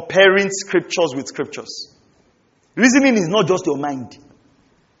are comparing scriptures with scriptures. Reasoning is not just your mind.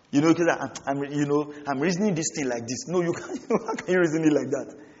 I'm reasoning this thing like this. No, you can't. How can you reason it like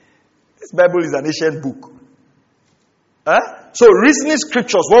that? This Bible is an ancient book. So reasoning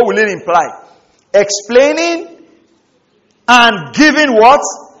scriptures, what will it imply? Explaining and giving what?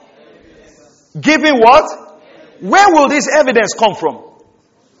 Giving what? Where will this evidence come from?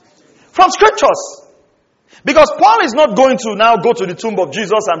 From scriptures. Because Paul is not going to now go to the tomb of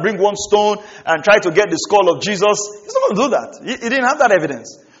Jesus and bring one stone and try to get the skull of Jesus. He's not going to do that. He didn't have that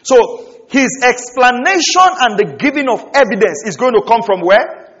evidence. So his explanation and the giving of evidence is going to come from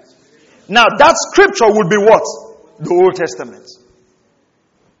where? Now that scripture would be what? The Old Testament.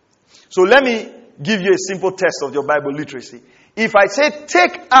 So let me give you a simple test of your Bible literacy. If I say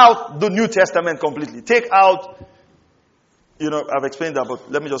take out the New Testament completely, take out, I've explained that,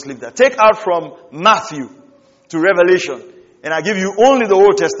 but let me just leave that. Take out from Matthew to Revelation, and I give you only the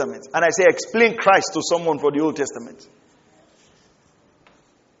Old Testament, and I say explain Christ to someone for the Old Testament.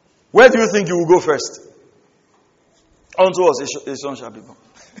 Where do you think you will go first? Unto us a son shall be born.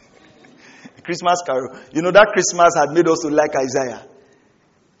 Christmas carol. That Christmas had made us to like Isaiah.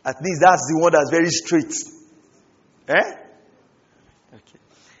 At least that's the one that's very straight. Okay.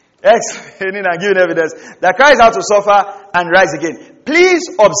 Explaining and giving evidence that Christ had to suffer and rise again. Please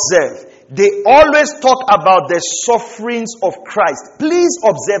observe, they always talk about the sufferings of Christ. Please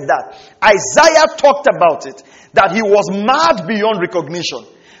observe that. Isaiah talked about it, that he was mad beyond recognition.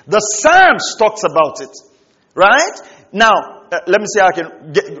 The Psalms talks about it. Right? Now, let me see how I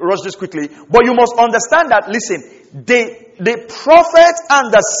can rush this quickly. But you must understand that, listen, the prophet and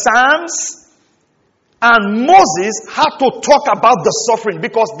the Psalms and Moses had to talk about the suffering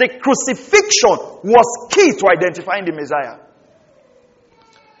because the crucifixion was key to identifying the Messiah.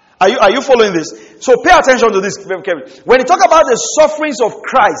 Are you following this? So pay attention to this, Kevin. When you talk about the sufferings of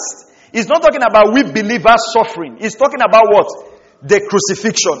Christ, it's not talking about we believers suffering. It's talking about what? The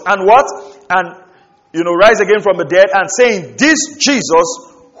crucifixion. And what? And rise again from the dead and saying, this Jesus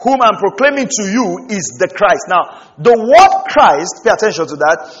whom I'm proclaiming to you is the Christ. Now, the word Christ, pay attention to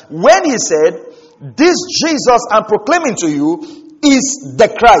that. When he said, this Jesus I'm proclaiming to you is the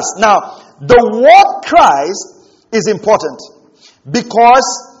Christ. Now, the word Christ is important because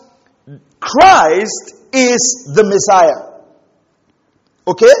Christ is the Messiah.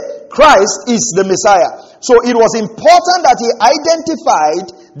 Okay? Christ is the Messiah. So it was important that he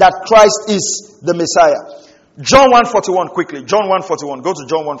identified that Christ is the Messiah. John 1:41 quickly. John 1:41. Go to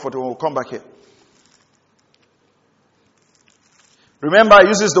John 1:41. We'll come back here. Remember, it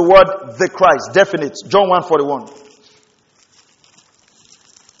uses the word the Christ. Definite. John 1:41.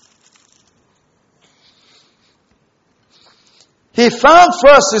 He found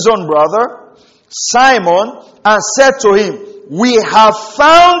first his own brother, Simon, and said to him, we have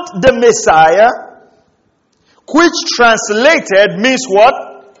found the Messiah, which translated means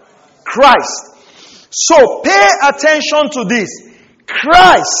what? Christ. So pay attention to this.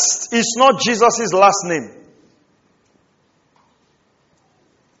 Christ is not Jesus' last name.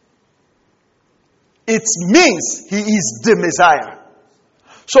 It means he is the Messiah.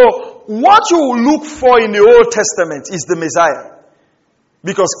 So what you will look for in the Old Testament is the Messiah.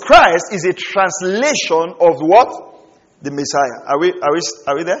 Because Christ is a translation of what? The Messiah. Are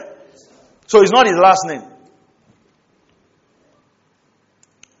we there? So it's not his last name.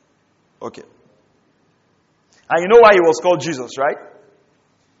 Okay. And you know why he was called Jesus, right?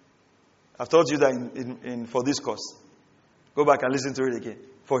 I've told you that in for this course. Go back and listen to it again.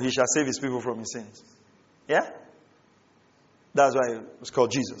 For he shall save his people from his sins. Yeah? That's why it was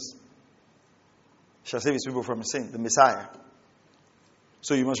called Jesus. He shall save his people from his sin. The Messiah.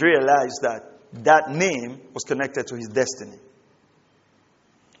 So you must realize that that name was connected to his destiny.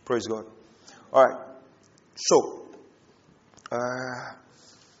 Praise God. Alright. So,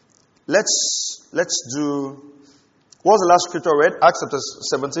 let's do, what was the last scripture read? Acts chapter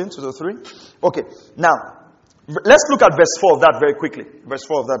 17, 2 to 3. Okay. Now, Let's look at verse 4 of that very quickly. Verse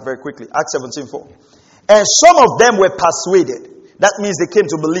 4 of that very quickly. Acts 17:4. And some of them were persuaded. That means they came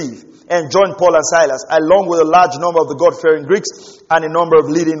to believe and joined Paul and Silas, along with a large number of the God-fearing Greeks and a number of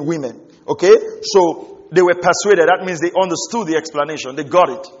leading women. Okay? So they were persuaded. That means they understood the explanation. They got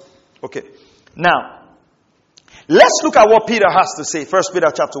it. Okay. Now, let's look at what Peter has to say. 1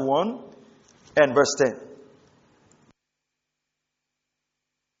 Peter chapter 1 and verse 10.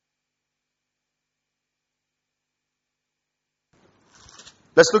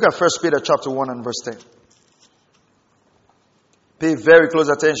 Let's look at 1 Peter chapter 1 and verse 10. Pay very close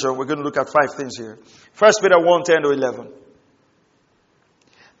attention. We're going to look at 5 things here. 1 Peter 1, 10 to 11.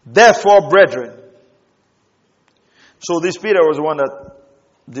 Therefore, brethren. So this Peter was the one that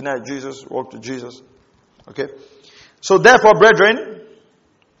denied Jesus, walked with Jesus. Okay. So therefore, brethren,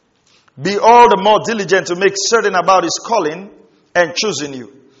 be all the more diligent to make certain about his calling and choosing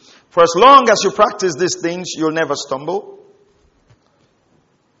you. For as long as you practice these things, you'll never stumble.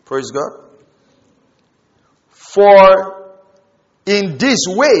 Praise God. For in this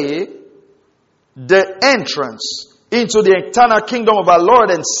way, the entrance into the eternal kingdom of our Lord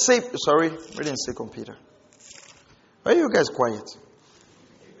and Savior. Sorry, we didn't say Peter. Why are you guys quiet?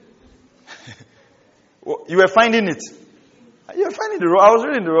 You were finding it. You were finding the wrong. I was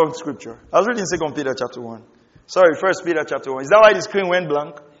reading the wrong scripture. I was reading 2 Peter chapter 1. Sorry, 1 Peter chapter 1. Is that why the screen went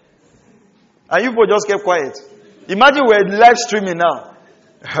blank? And you people just kept quiet. Imagine we're live streaming now.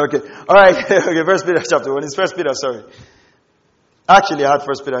 Okay. All right. Okay. 1 Peter chapter 1. It's 1 Peter, sorry. Actually, I had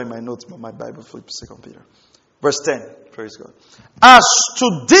 1 Peter in my notes, but my Bible flipped 2 Peter. Verse 10. Praise God. As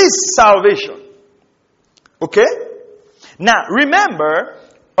to this salvation. Okay? Now, remember,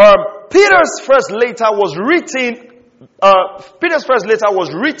 Peter's first letter was written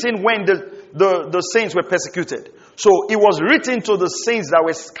when the saints were persecuted. So it was written to the saints that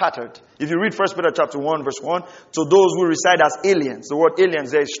were scattered. If you read 1 Peter chapter 1 verse 1, to those who reside as aliens. The word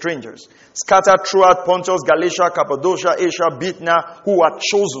aliens there is strangers. Scattered throughout Pontus, Galatia, Cappadocia, Asia, Bithynia, who were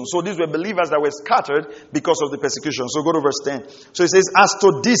chosen. So these were believers that were scattered because of the persecution. So go to verse 10. So it says, as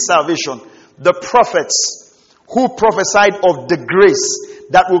to this salvation, the prophets who prophesied of the grace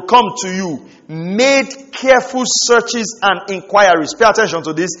that will come to you made careful searches and inquiries. Pay attention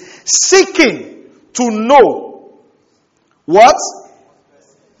to this. Seeking to know what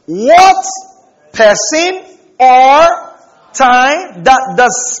person or time that the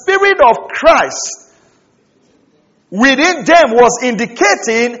Spirit of Christ within them was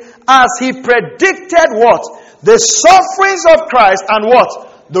indicating as he predicted what? The sufferings of Christ and what?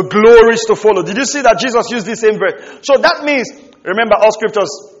 The glories to follow. Did you see that Jesus used the same verse? So that means, remember, all scriptures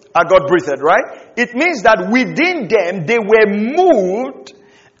are God-breathed, right? It means that within them they were moved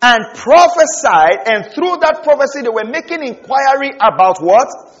and prophesied, and through that prophecy they were making inquiry about what?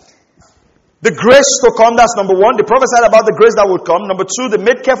 The grace to come. That's number 1. They prophesied about the grace that would come. Number 2, they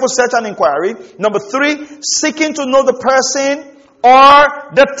made careful search and inquiry. Number 3, seeking to know the person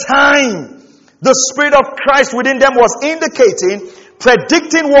or the time. The Spirit of Christ within them was indicating,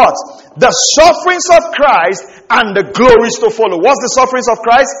 predicting what? The sufferings of Christ and the glories to follow. What's the sufferings of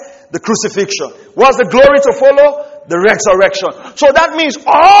Christ? The crucifixion. What's the glory to follow? The resurrection. So that means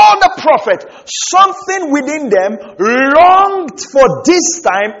all the prophets, something within them longed for this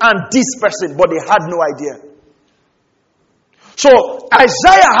time and this person, but they had no idea. So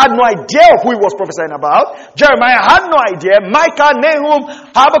Isaiah had no idea of who he was prophesying about. Jeremiah had no idea. Micah, Nahum,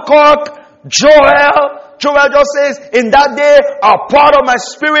 Habakkuk, Joel just says, in that day I'll pour out of my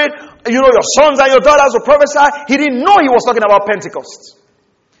spirit. You know, your sons and your daughters will prophesy. He didn't know he was talking about Pentecost.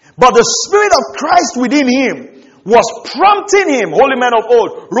 But the Spirit of Christ within him was prompting him. Holy men of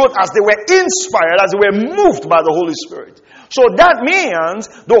old wrote as they were inspired, as they were moved by the Holy Spirit. So that means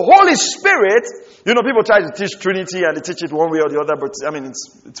the Holy Spirit, you know, people try to teach Trinity and they teach it one way or the other, but I mean,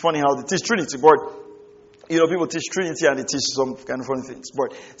 it's funny how they teach Trinity, but you know, people teach Trinity and they teach some kind of funny things.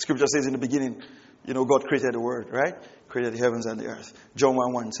 But Scripture says in the beginning, you know, God created the Word, right? Created the heavens and the earth. John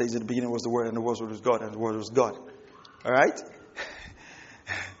 1:1 says in the beginning was the Word, and the Word was God, and the Word was God. All right?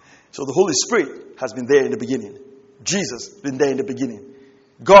 So the Holy Spirit has been there in the beginning. Jesus has been there in the beginning.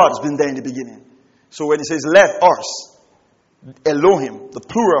 God has been there in the beginning. So when he says, let us, Elohim, the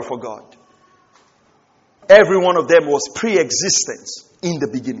plural for God, every one of them was pre-existence in the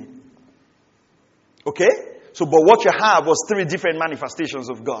beginning. Okay? So, but what you have was 3 different manifestations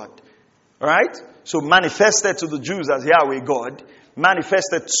of God. Alright? So manifested to the Jews as Yahweh God,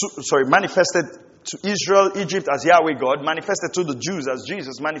 manifested to Israel, Egypt as Yahweh God, manifested to the Jews as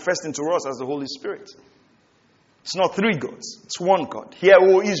Jesus, manifesting to us as the Holy Spirit. It's not 3 gods, it's one God. Hear,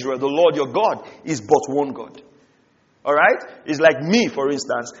 O Israel, the Lord your God is but one God. Alright? It's like me, for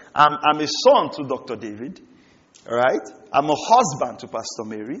instance. I'm a son to Dr. David. All right? I'm a husband to Pastor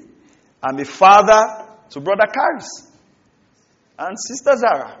Mary. I'm a father to Brother Caris and Sister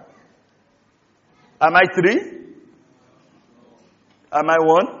Zara. Am I 3? Am I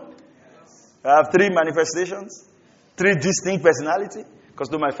 1? I have 3 manifestations, 3 distinct personalities. Because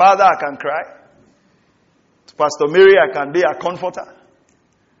to my father, I can cry. To Pastor Mary, I can be a comforter.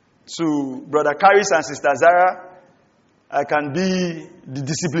 To Brother Caris and Sister Zara, I can be the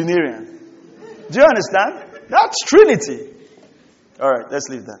disciplinarian. Do you understand? That's Trinity. All right, let's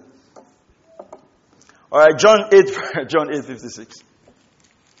leave that. All right, John 8:56.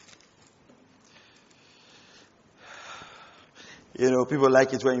 People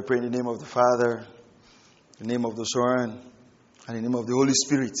like it when you pray in the name of the Father, the name of the Son, and the name of the Holy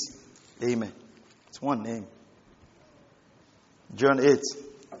Spirit. Amen. It's one name. John 8.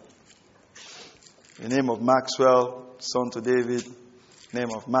 The name of Maxwell, son to David.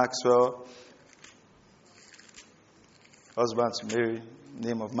 Name of Maxwell, husband to Mary.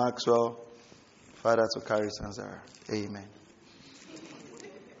 Name of Maxwell, father to Caris and Zara. Amen.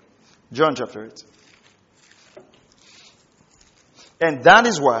 John chapter 8. And that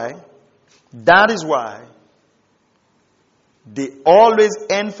is why they always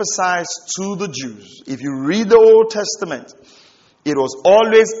emphasize to the Jews. If you read the Old Testament, it was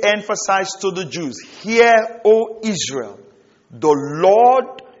always emphasized to the Jews. Hear, O Israel, the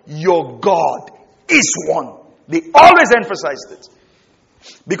Lord your God is one. They always emphasized it.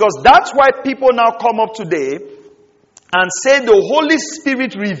 Because that's why people now come up today and say the Holy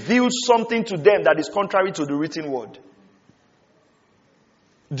Spirit reveals something to them that is contrary to the written word.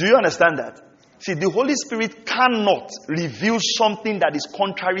 Do you understand that? See, the Holy Spirit cannot reveal something that is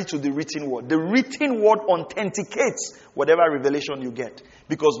contrary to the written word. The written word authenticates whatever revelation you get.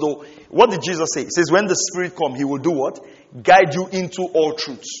 Because what did Jesus say? He says, when the Spirit comes, He will do what? Guide you into all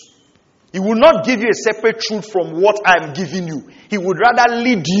truths. He will not give you a separate truth from what I'm giving you. He would rather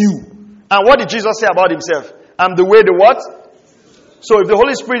lead you. And what did Jesus say about Himself? I'm the way, the what? So if the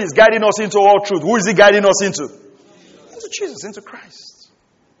Holy Spirit is guiding us into all truth, who is He guiding us into? Into Jesus, into Christ.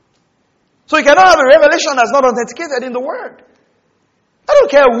 So you cannot have a revelation that's not authenticated in the Word. I don't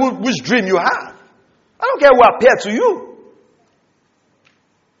care which dream you have. I don't care who appeared to you.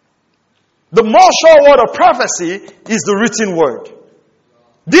 The more sure word of prophecy is the written word.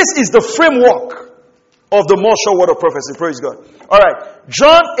 This is the framework of the more sure word of prophecy. Praise God. All right.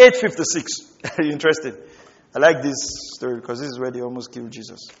 John 8:56. Interesting. I like this story because this is where they almost killed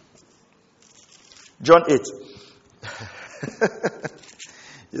Jesus. John 8.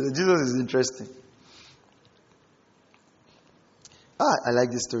 Jesus is interesting. I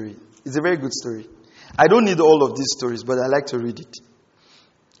like this story. It's a very good story. I don't need all of these stories, but I like to read it.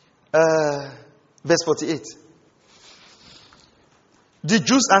 Verse 48. The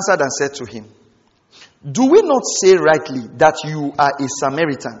Jews answered and said to him, do we not say rightly that you are a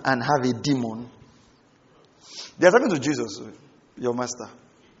Samaritan and have a demon? They are talking to Jesus, your master,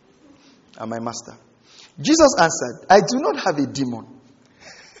 and my master. Jesus answered, I do not have a demon.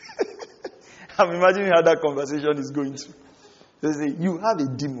 I'm imagining how that conversation is going to. They say, you have a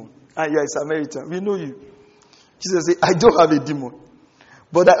demon and you are a Samaritan. We know you. Jesus said, I don't have a demon.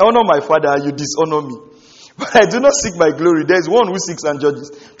 But I honor my Father and you dishonor me. But I do not seek my glory. There is one who seeks and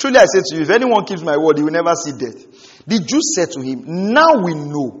judges. Truly I say to you, if anyone keeps my word, he will never see death. The Jews said to him, now we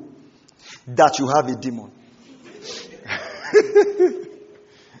know that you have a demon.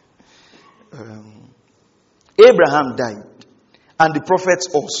 Abraham died, and the prophets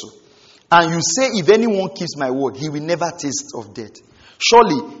also. And you say, if anyone keeps my word, he will never taste of death.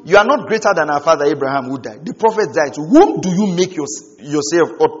 Surely, you are not greater than our father Abraham who died. The prophet died. To whom do you make yourself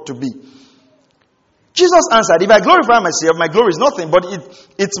ought to be? Jesus answered, if I glorify myself, my glory is nothing, but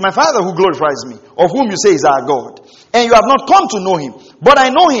it's my Father who glorifies me, of whom you say is our God. And you have not come to know him, but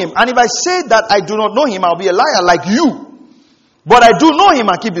I know him. And if I say that I do not know him, I'll be a liar like you. But I do know him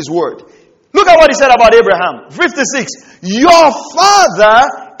and keep his word. Look at what he said about Abraham. 56. Your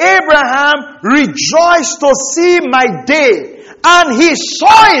father Abraham rejoiced to see my day, and he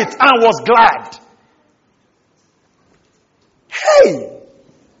saw it and was glad. Hey,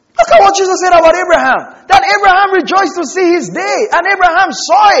 look at what Jesus said about Abraham. That Abraham rejoiced to see his day, and Abraham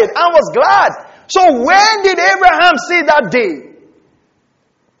saw it and was glad. So when did Abraham see that day?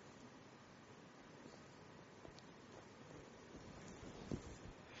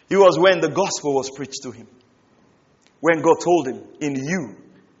 It was when the gospel was preached to him. When God told him, in you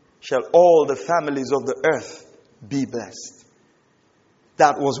shall all the families of the earth be blessed.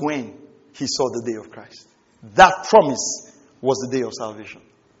 That was when he saw the day of Christ. That promise was the day of salvation.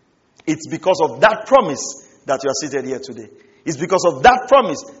 It's because of that promise that you are seated here today. It's because of that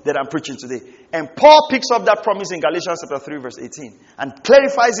promise that I'm preaching today. And Paul picks up that promise in Galatians chapter 3 verse 18 and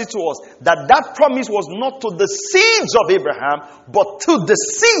clarifies it to us that that promise was not to the seeds of Abraham, but to the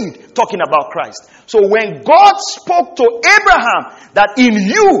seed, talking about Christ. So when God spoke to Abraham that in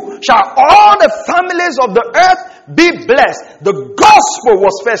you shall all the families of the earth be blessed, the gospel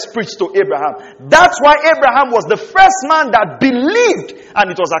was first preached to Abraham. That's why Abraham was the first man that believed and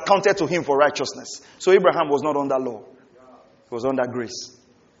it was accounted to him for righteousness. So Abraham was not under law. He was under grace.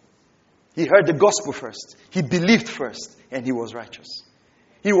 He heard the gospel first. He believed first. And he was righteous.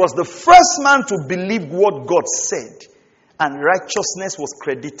 He was the first man to believe what God said. And righteousness was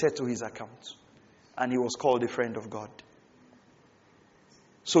credited to his account. And he was called a friend of God.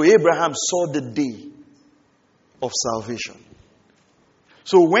 So Abraham saw the day of salvation.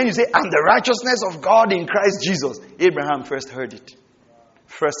 So when you say, I'm the righteousness of God in Christ Jesus, Abraham first heard it.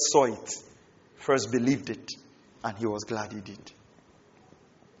 First saw it. First believed it. And he was glad he did.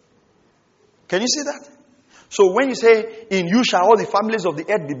 Can you see that? So when you say, in you shall all the families of the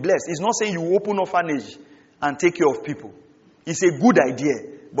earth be blessed, it's not saying you open orphanage and take care of people. It's a good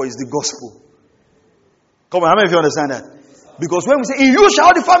idea, but it's the gospel. Come on, how many of you understand that? Because when we say, in you shall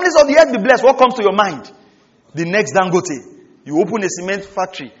all the families of the earth be blessed, what comes to your mind? The next Dangote. You open a cement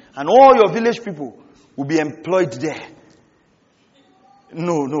factory and all your village people will be employed there.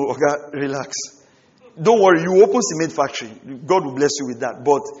 No, okay, relax. Don't worry, you open cement factory. God will bless you with that.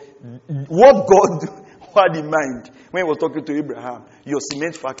 But what God had in mind when he was talking to Abraham, your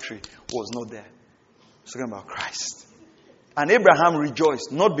cement factory was not there. He's talking about Christ. And Abraham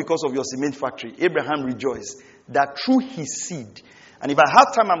rejoiced, not because of your cement factory. Abraham rejoiced that through his seed. And if I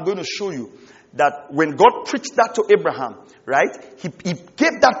have time, I'm going to show you that when God preached that to Abraham, right? He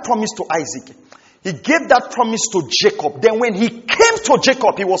gave that promise to Isaac. He gave that promise to Jacob. Then when he came to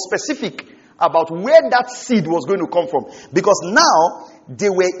Jacob, he was specific about where that seed was going to come from. Because now,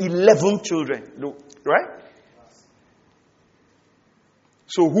 there were 11 children. Right?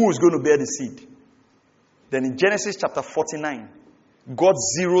 So who is going to bear the seed? Then in Genesis chapter 49, God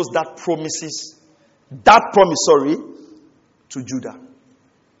zeroes that promise, to Judah.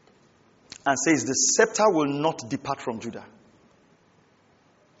 And says the scepter will not depart from Judah.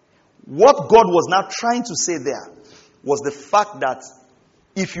 What God was now trying to say there was the fact that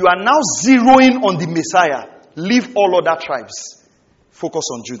if you are now zeroing on the Messiah, leave all other tribes. Focus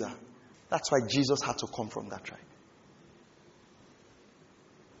on Judah. That's why Jesus had to come from that tribe.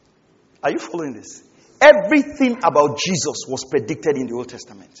 Are you following this? Everything about Jesus was predicted in the Old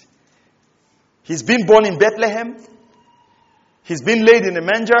Testament. He's been born in Bethlehem. He's been laid in a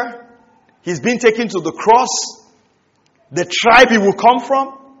manger. He's been taken to the cross. The tribe he will come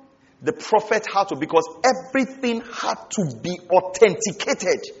from. The prophet had to, because everything had to be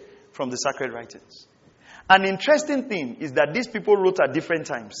authenticated from the sacred writings. An interesting thing is that these people wrote at different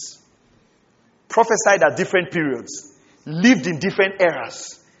times, prophesied at different periods, lived in different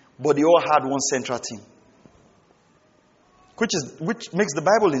eras, but they all had one central theme, which makes the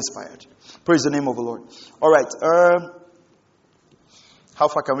Bible inspired. Praise the name of the Lord. All right. How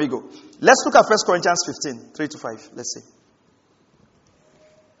far can we go? Let's look at 1 Corinthians 15, 3-5. Let's see.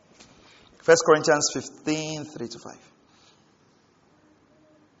 1 Corinthians 15, 3-5.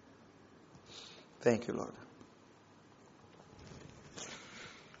 Thank you, Lord.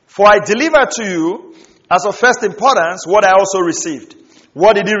 For I delivered to you as of first importance what I also received.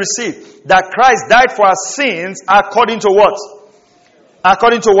 What did he receive? That Christ died for our sins according to what?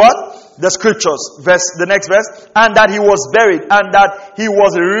 According to what? The scriptures. The next verse. And that he was buried. And that he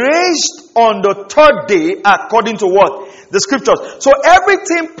was raised on the third day according to what? The scriptures. So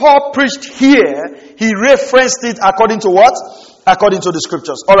everything Paul preached here, he referenced it according to what? According to the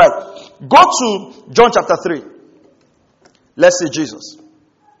scriptures. Alright. Go to John chapter 3. Let's see Jesus.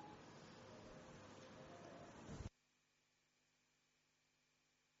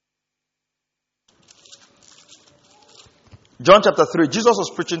 John chapter 3. Jesus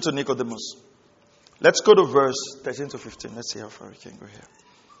was preaching to Nicodemus. Let's go to verse 13 to 15. Let's see how far we can go here.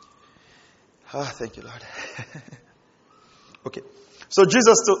 Thank you, Lord. Okay. So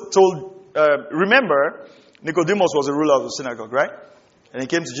Jesus told, remember, Nicodemus was a ruler of the synagogue, right? And he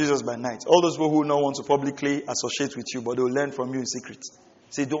came to Jesus by night. All those people who don't want to publicly associate with you, but they will learn from you in secret.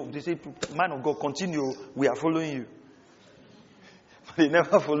 Say, don't. They say, man of God, continue. We are following you. But they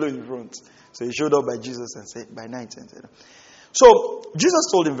never follow in front. So he showed up by Jesus and said, by night. And said, so Jesus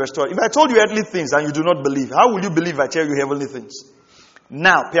told him, verse 12, if I told you earthly things and you do not believe, how will you believe if I tell you heavenly things?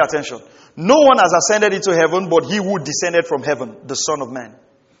 Now, pay attention. No one has ascended into heaven but he who descended from heaven, the Son of Man.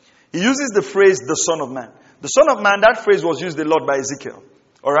 He uses the phrase, the Son of Man. The Son of Man, that phrase was used a lot by Ezekiel.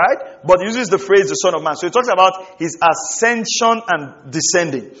 Alright? But he uses the phrase the Son of Man. So he talks about his ascension and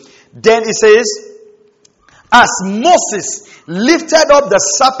descending. Then he says, as Moses lifted up the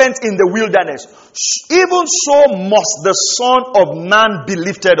serpent in the wilderness, even so must the Son of Man be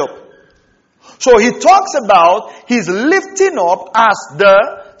lifted up. So he talks about his lifting up as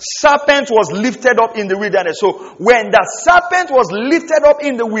the serpent was lifted up in the wilderness. So when the serpent was lifted up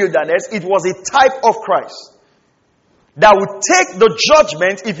in the wilderness, it was a type of Christ that would take the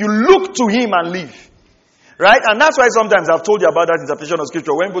judgment if you look to him and live. Right? And that's why sometimes I've told you about that interpretation of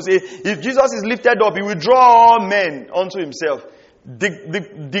scripture. When people say, if Jesus is lifted up, he will draw all men unto himself.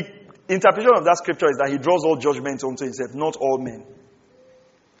 The interpretation of that scripture is that he draws all judgments unto himself, not all men.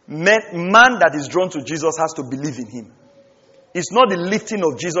 Man that is drawn to Jesus has to believe in him. It's not the lifting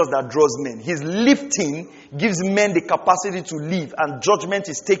of Jesus that draws men. His lifting gives men the capacity to live, and judgment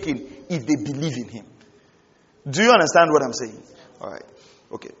is taken if they believe in him. Do you understand what I'm saying? Alright.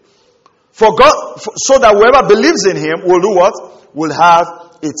 Okay. For God, so that whoever believes in him will do what? Will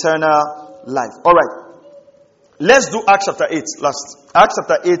have eternal life. Alright. Let's do Acts chapter 8 last. Acts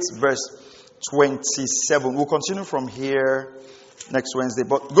chapter 8 verse 27. We'll continue from here next Wednesday.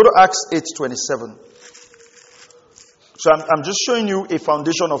 But go to Acts 8:27. So I'm just showing you a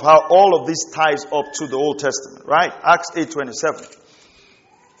foundation of how all of this ties up to the Old Testament. Right? Acts 8:27.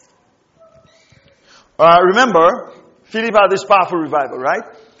 Remember, Philip had this powerful revival, right?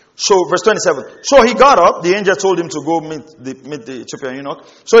 So, verse 27. So he got up. The angel told him to go meet the Ethiopian eunuch.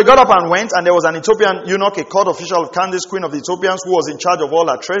 So he got up and went, and there was an Ethiopian eunuch, a court official of Candace, queen of the Ethiopians, who was in charge of all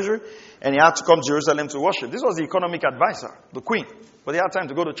her treasury, and he had to come to Jerusalem to worship. This was the economic advisor, the queen. But he had time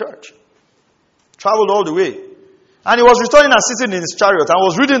to go to church. Traveled all the way. And he was returning and sitting in his chariot and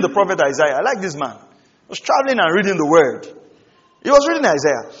was reading the prophet Isaiah. I like this man. He was traveling and reading the word. He was reading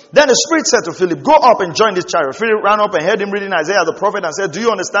Isaiah. Then the Spirit said to Philip, go up and join this chariot. Philip ran up and heard him reading Isaiah the prophet and said, do you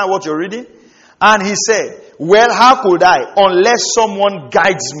understand what you're reading? And he said, well, how could I unless someone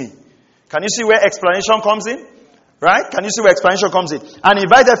guides me? Can you see where explanation comes in? Right? Can you see where explanation comes in? And he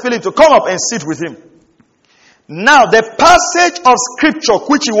invited Philip to come up and sit with him. Now, the passage of scripture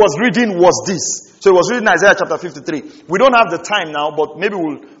which he was reading was this. So he was reading Isaiah chapter 53. We don't have the time now, but maybe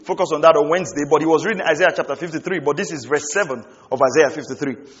we'll focus on that on Wednesday. But he was reading Isaiah chapter 53. But this is verse 7 of Isaiah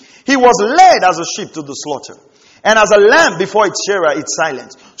 53. He was led as a sheep to the slaughter, and as a lamb before its shearer, it's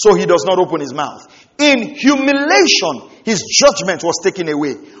silent. So he does not open his mouth. In humiliation, his judgment was taken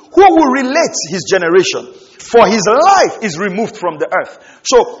away. Who will relate his generation? For his life is removed from the earth.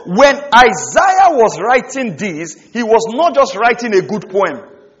 So when Isaiah was writing this, he was not just writing a good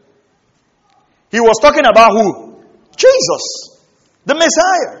poem. He was talking about who? Jesus, the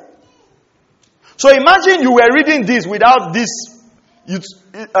Messiah. So imagine you were reading this without this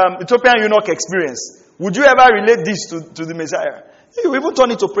Ethiopian eunuch experience. Would you ever relate this to the Messiah? You even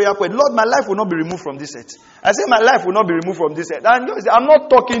turn it to prayer point. Lord, my life will not be removed from this earth. I say my life will not be removed from this earth. And I'm not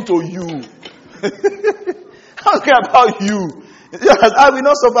talking to you. I'm talking about you. I will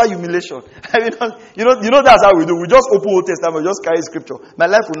not suffer humiliation. I will not, you know that's how we do. We just open Old Testament, just carry scripture. My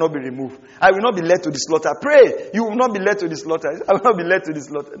life will not be removed. I will not be led to the slaughter. Pray. You will not be led to the slaughter. I will not be led to the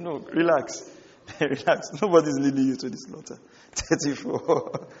slaughter. No, relax. Relax. Nobody's leading you to the slaughter.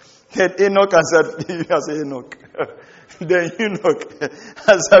 34. Then Enoch answered Enoch. Then Enoch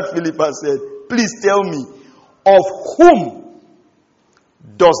answered Philip and said, please tell me, of whom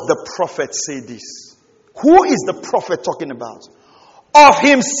does the prophet say this? Who is the prophet talking about? Of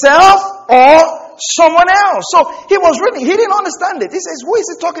himself or someone else? So he was reading. He didn't understand it. He says, who is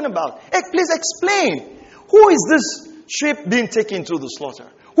he talking about? Hey, please explain. Who is this sheep being taken to the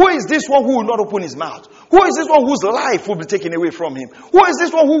slaughter? Who is this one who will not open his mouth? Who is this one whose life will be taken away from him? Who is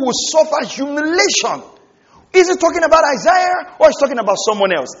this one who will suffer humiliation? Is he talking about Isaiah or is he talking about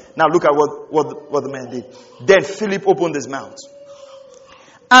someone else? Now look at what the man did. Then Philip opened his mouth.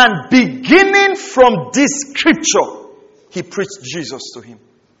 And beginning from this scripture, he preached Jesus to him.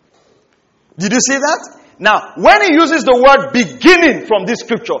 Did you see that? Now, when he uses the word beginning from this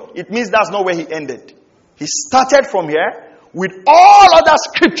scripture, it means that's not where he ended. He started from here with all other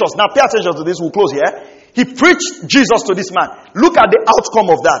scriptures. Now, pay attention to this. We'll close here. He preached Jesus to this man. Look at the outcome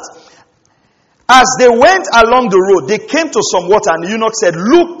of that. As they went along the road, they came to some water, and the eunuch said,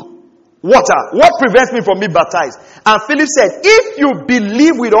 look, water, what prevents me from being baptized? And Philip said, if you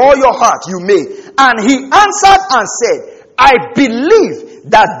believe with all your heart, you may. And he answered and said, I believe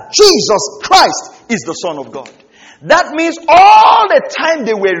that Jesus Christ is the Son of God. That means all the time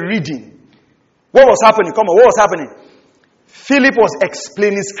they were reading, what was happening? Come on, what was happening? Philip was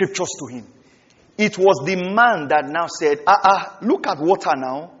explaining scriptures to him. It was the man that now said, look at water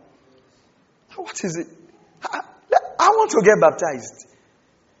now. What is it? I want to get baptized.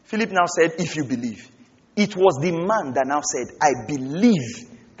 Philip now said, if you believe. It was the man that now said, I believe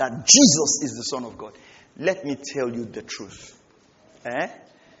that Jesus is the Son of God. Let me tell you the truth.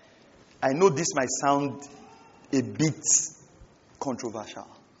 I know this might sound a bit controversial.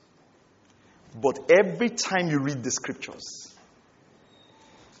 But every time you read the scriptures,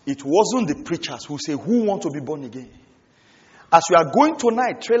 it wasn't the preachers who say, who want to be born again? As you are going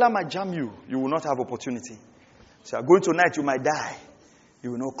tonight, trailer might jam you. You will not have opportunity. So you are going tonight, you might die.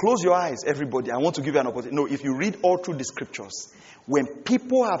 You will not close your eyes, everybody. I want to give you an opportunity. No, if you read all through the scriptures, when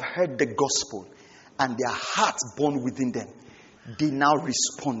people have heard the gospel and their hearts born within them, they now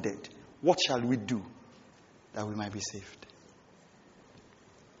responded, what shall we do that we might be saved?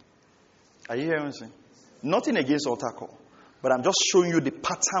 Are you hearing me? Nothing against altar call, but I'm just showing you the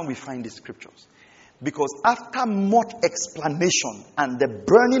pattern we find in the scriptures. Because after much explanation and the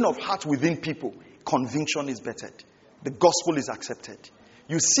burning of heart within people, conviction is bettered. The gospel is accepted.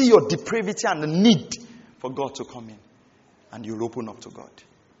 You see your depravity and the need for God to come in. And you'll open up to God.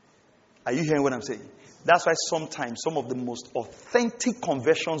 Are you hearing what I'm saying? That's why sometimes some of the most authentic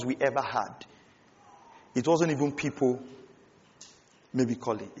conversions we ever had, it wasn't even people maybe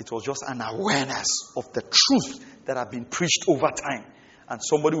calling. It was just an awareness of the truth that had been preached over time. And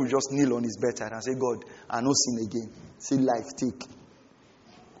somebody will just kneel on his bedside and say, God, I no sin again. See life, take.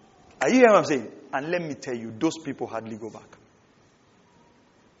 Are you hearing what I'm saying? And let me tell you, those people hardly go back.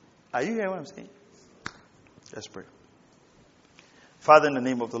 Are you hearing what I'm saying? Let's pray. Father, in the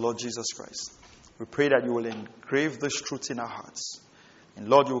name of the Lord Jesus Christ, we pray that you will engrave this truth in our hearts. And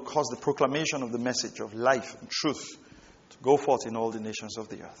Lord, you will cause the proclamation of the message of life and truth to go forth in all the nations of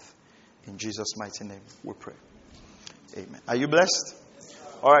the earth. In Jesus' mighty name, we pray. Amen. Are you blessed?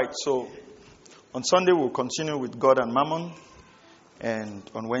 All right, so on Sunday we'll continue with God and Mammon. And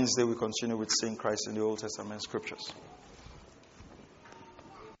on Wednesday we continue with seeing Christ in the Old Testament scriptures.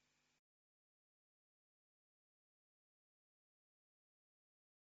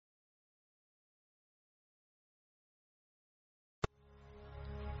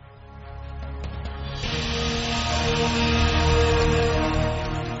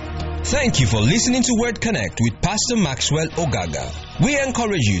 Thank you for listening to Word Connect with Pastor Maxwell Ogaga. We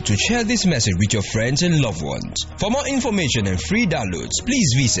encourage you to share this message with your friends and loved ones. For more information and free downloads,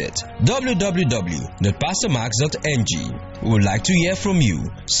 please visit www.pastormax.ng. We would like to hear from you.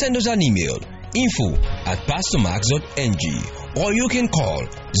 Send us an email, info@pastormax.ng, or you can call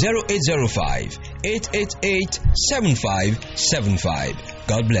 0805-888-7575.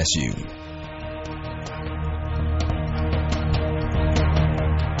 God bless you.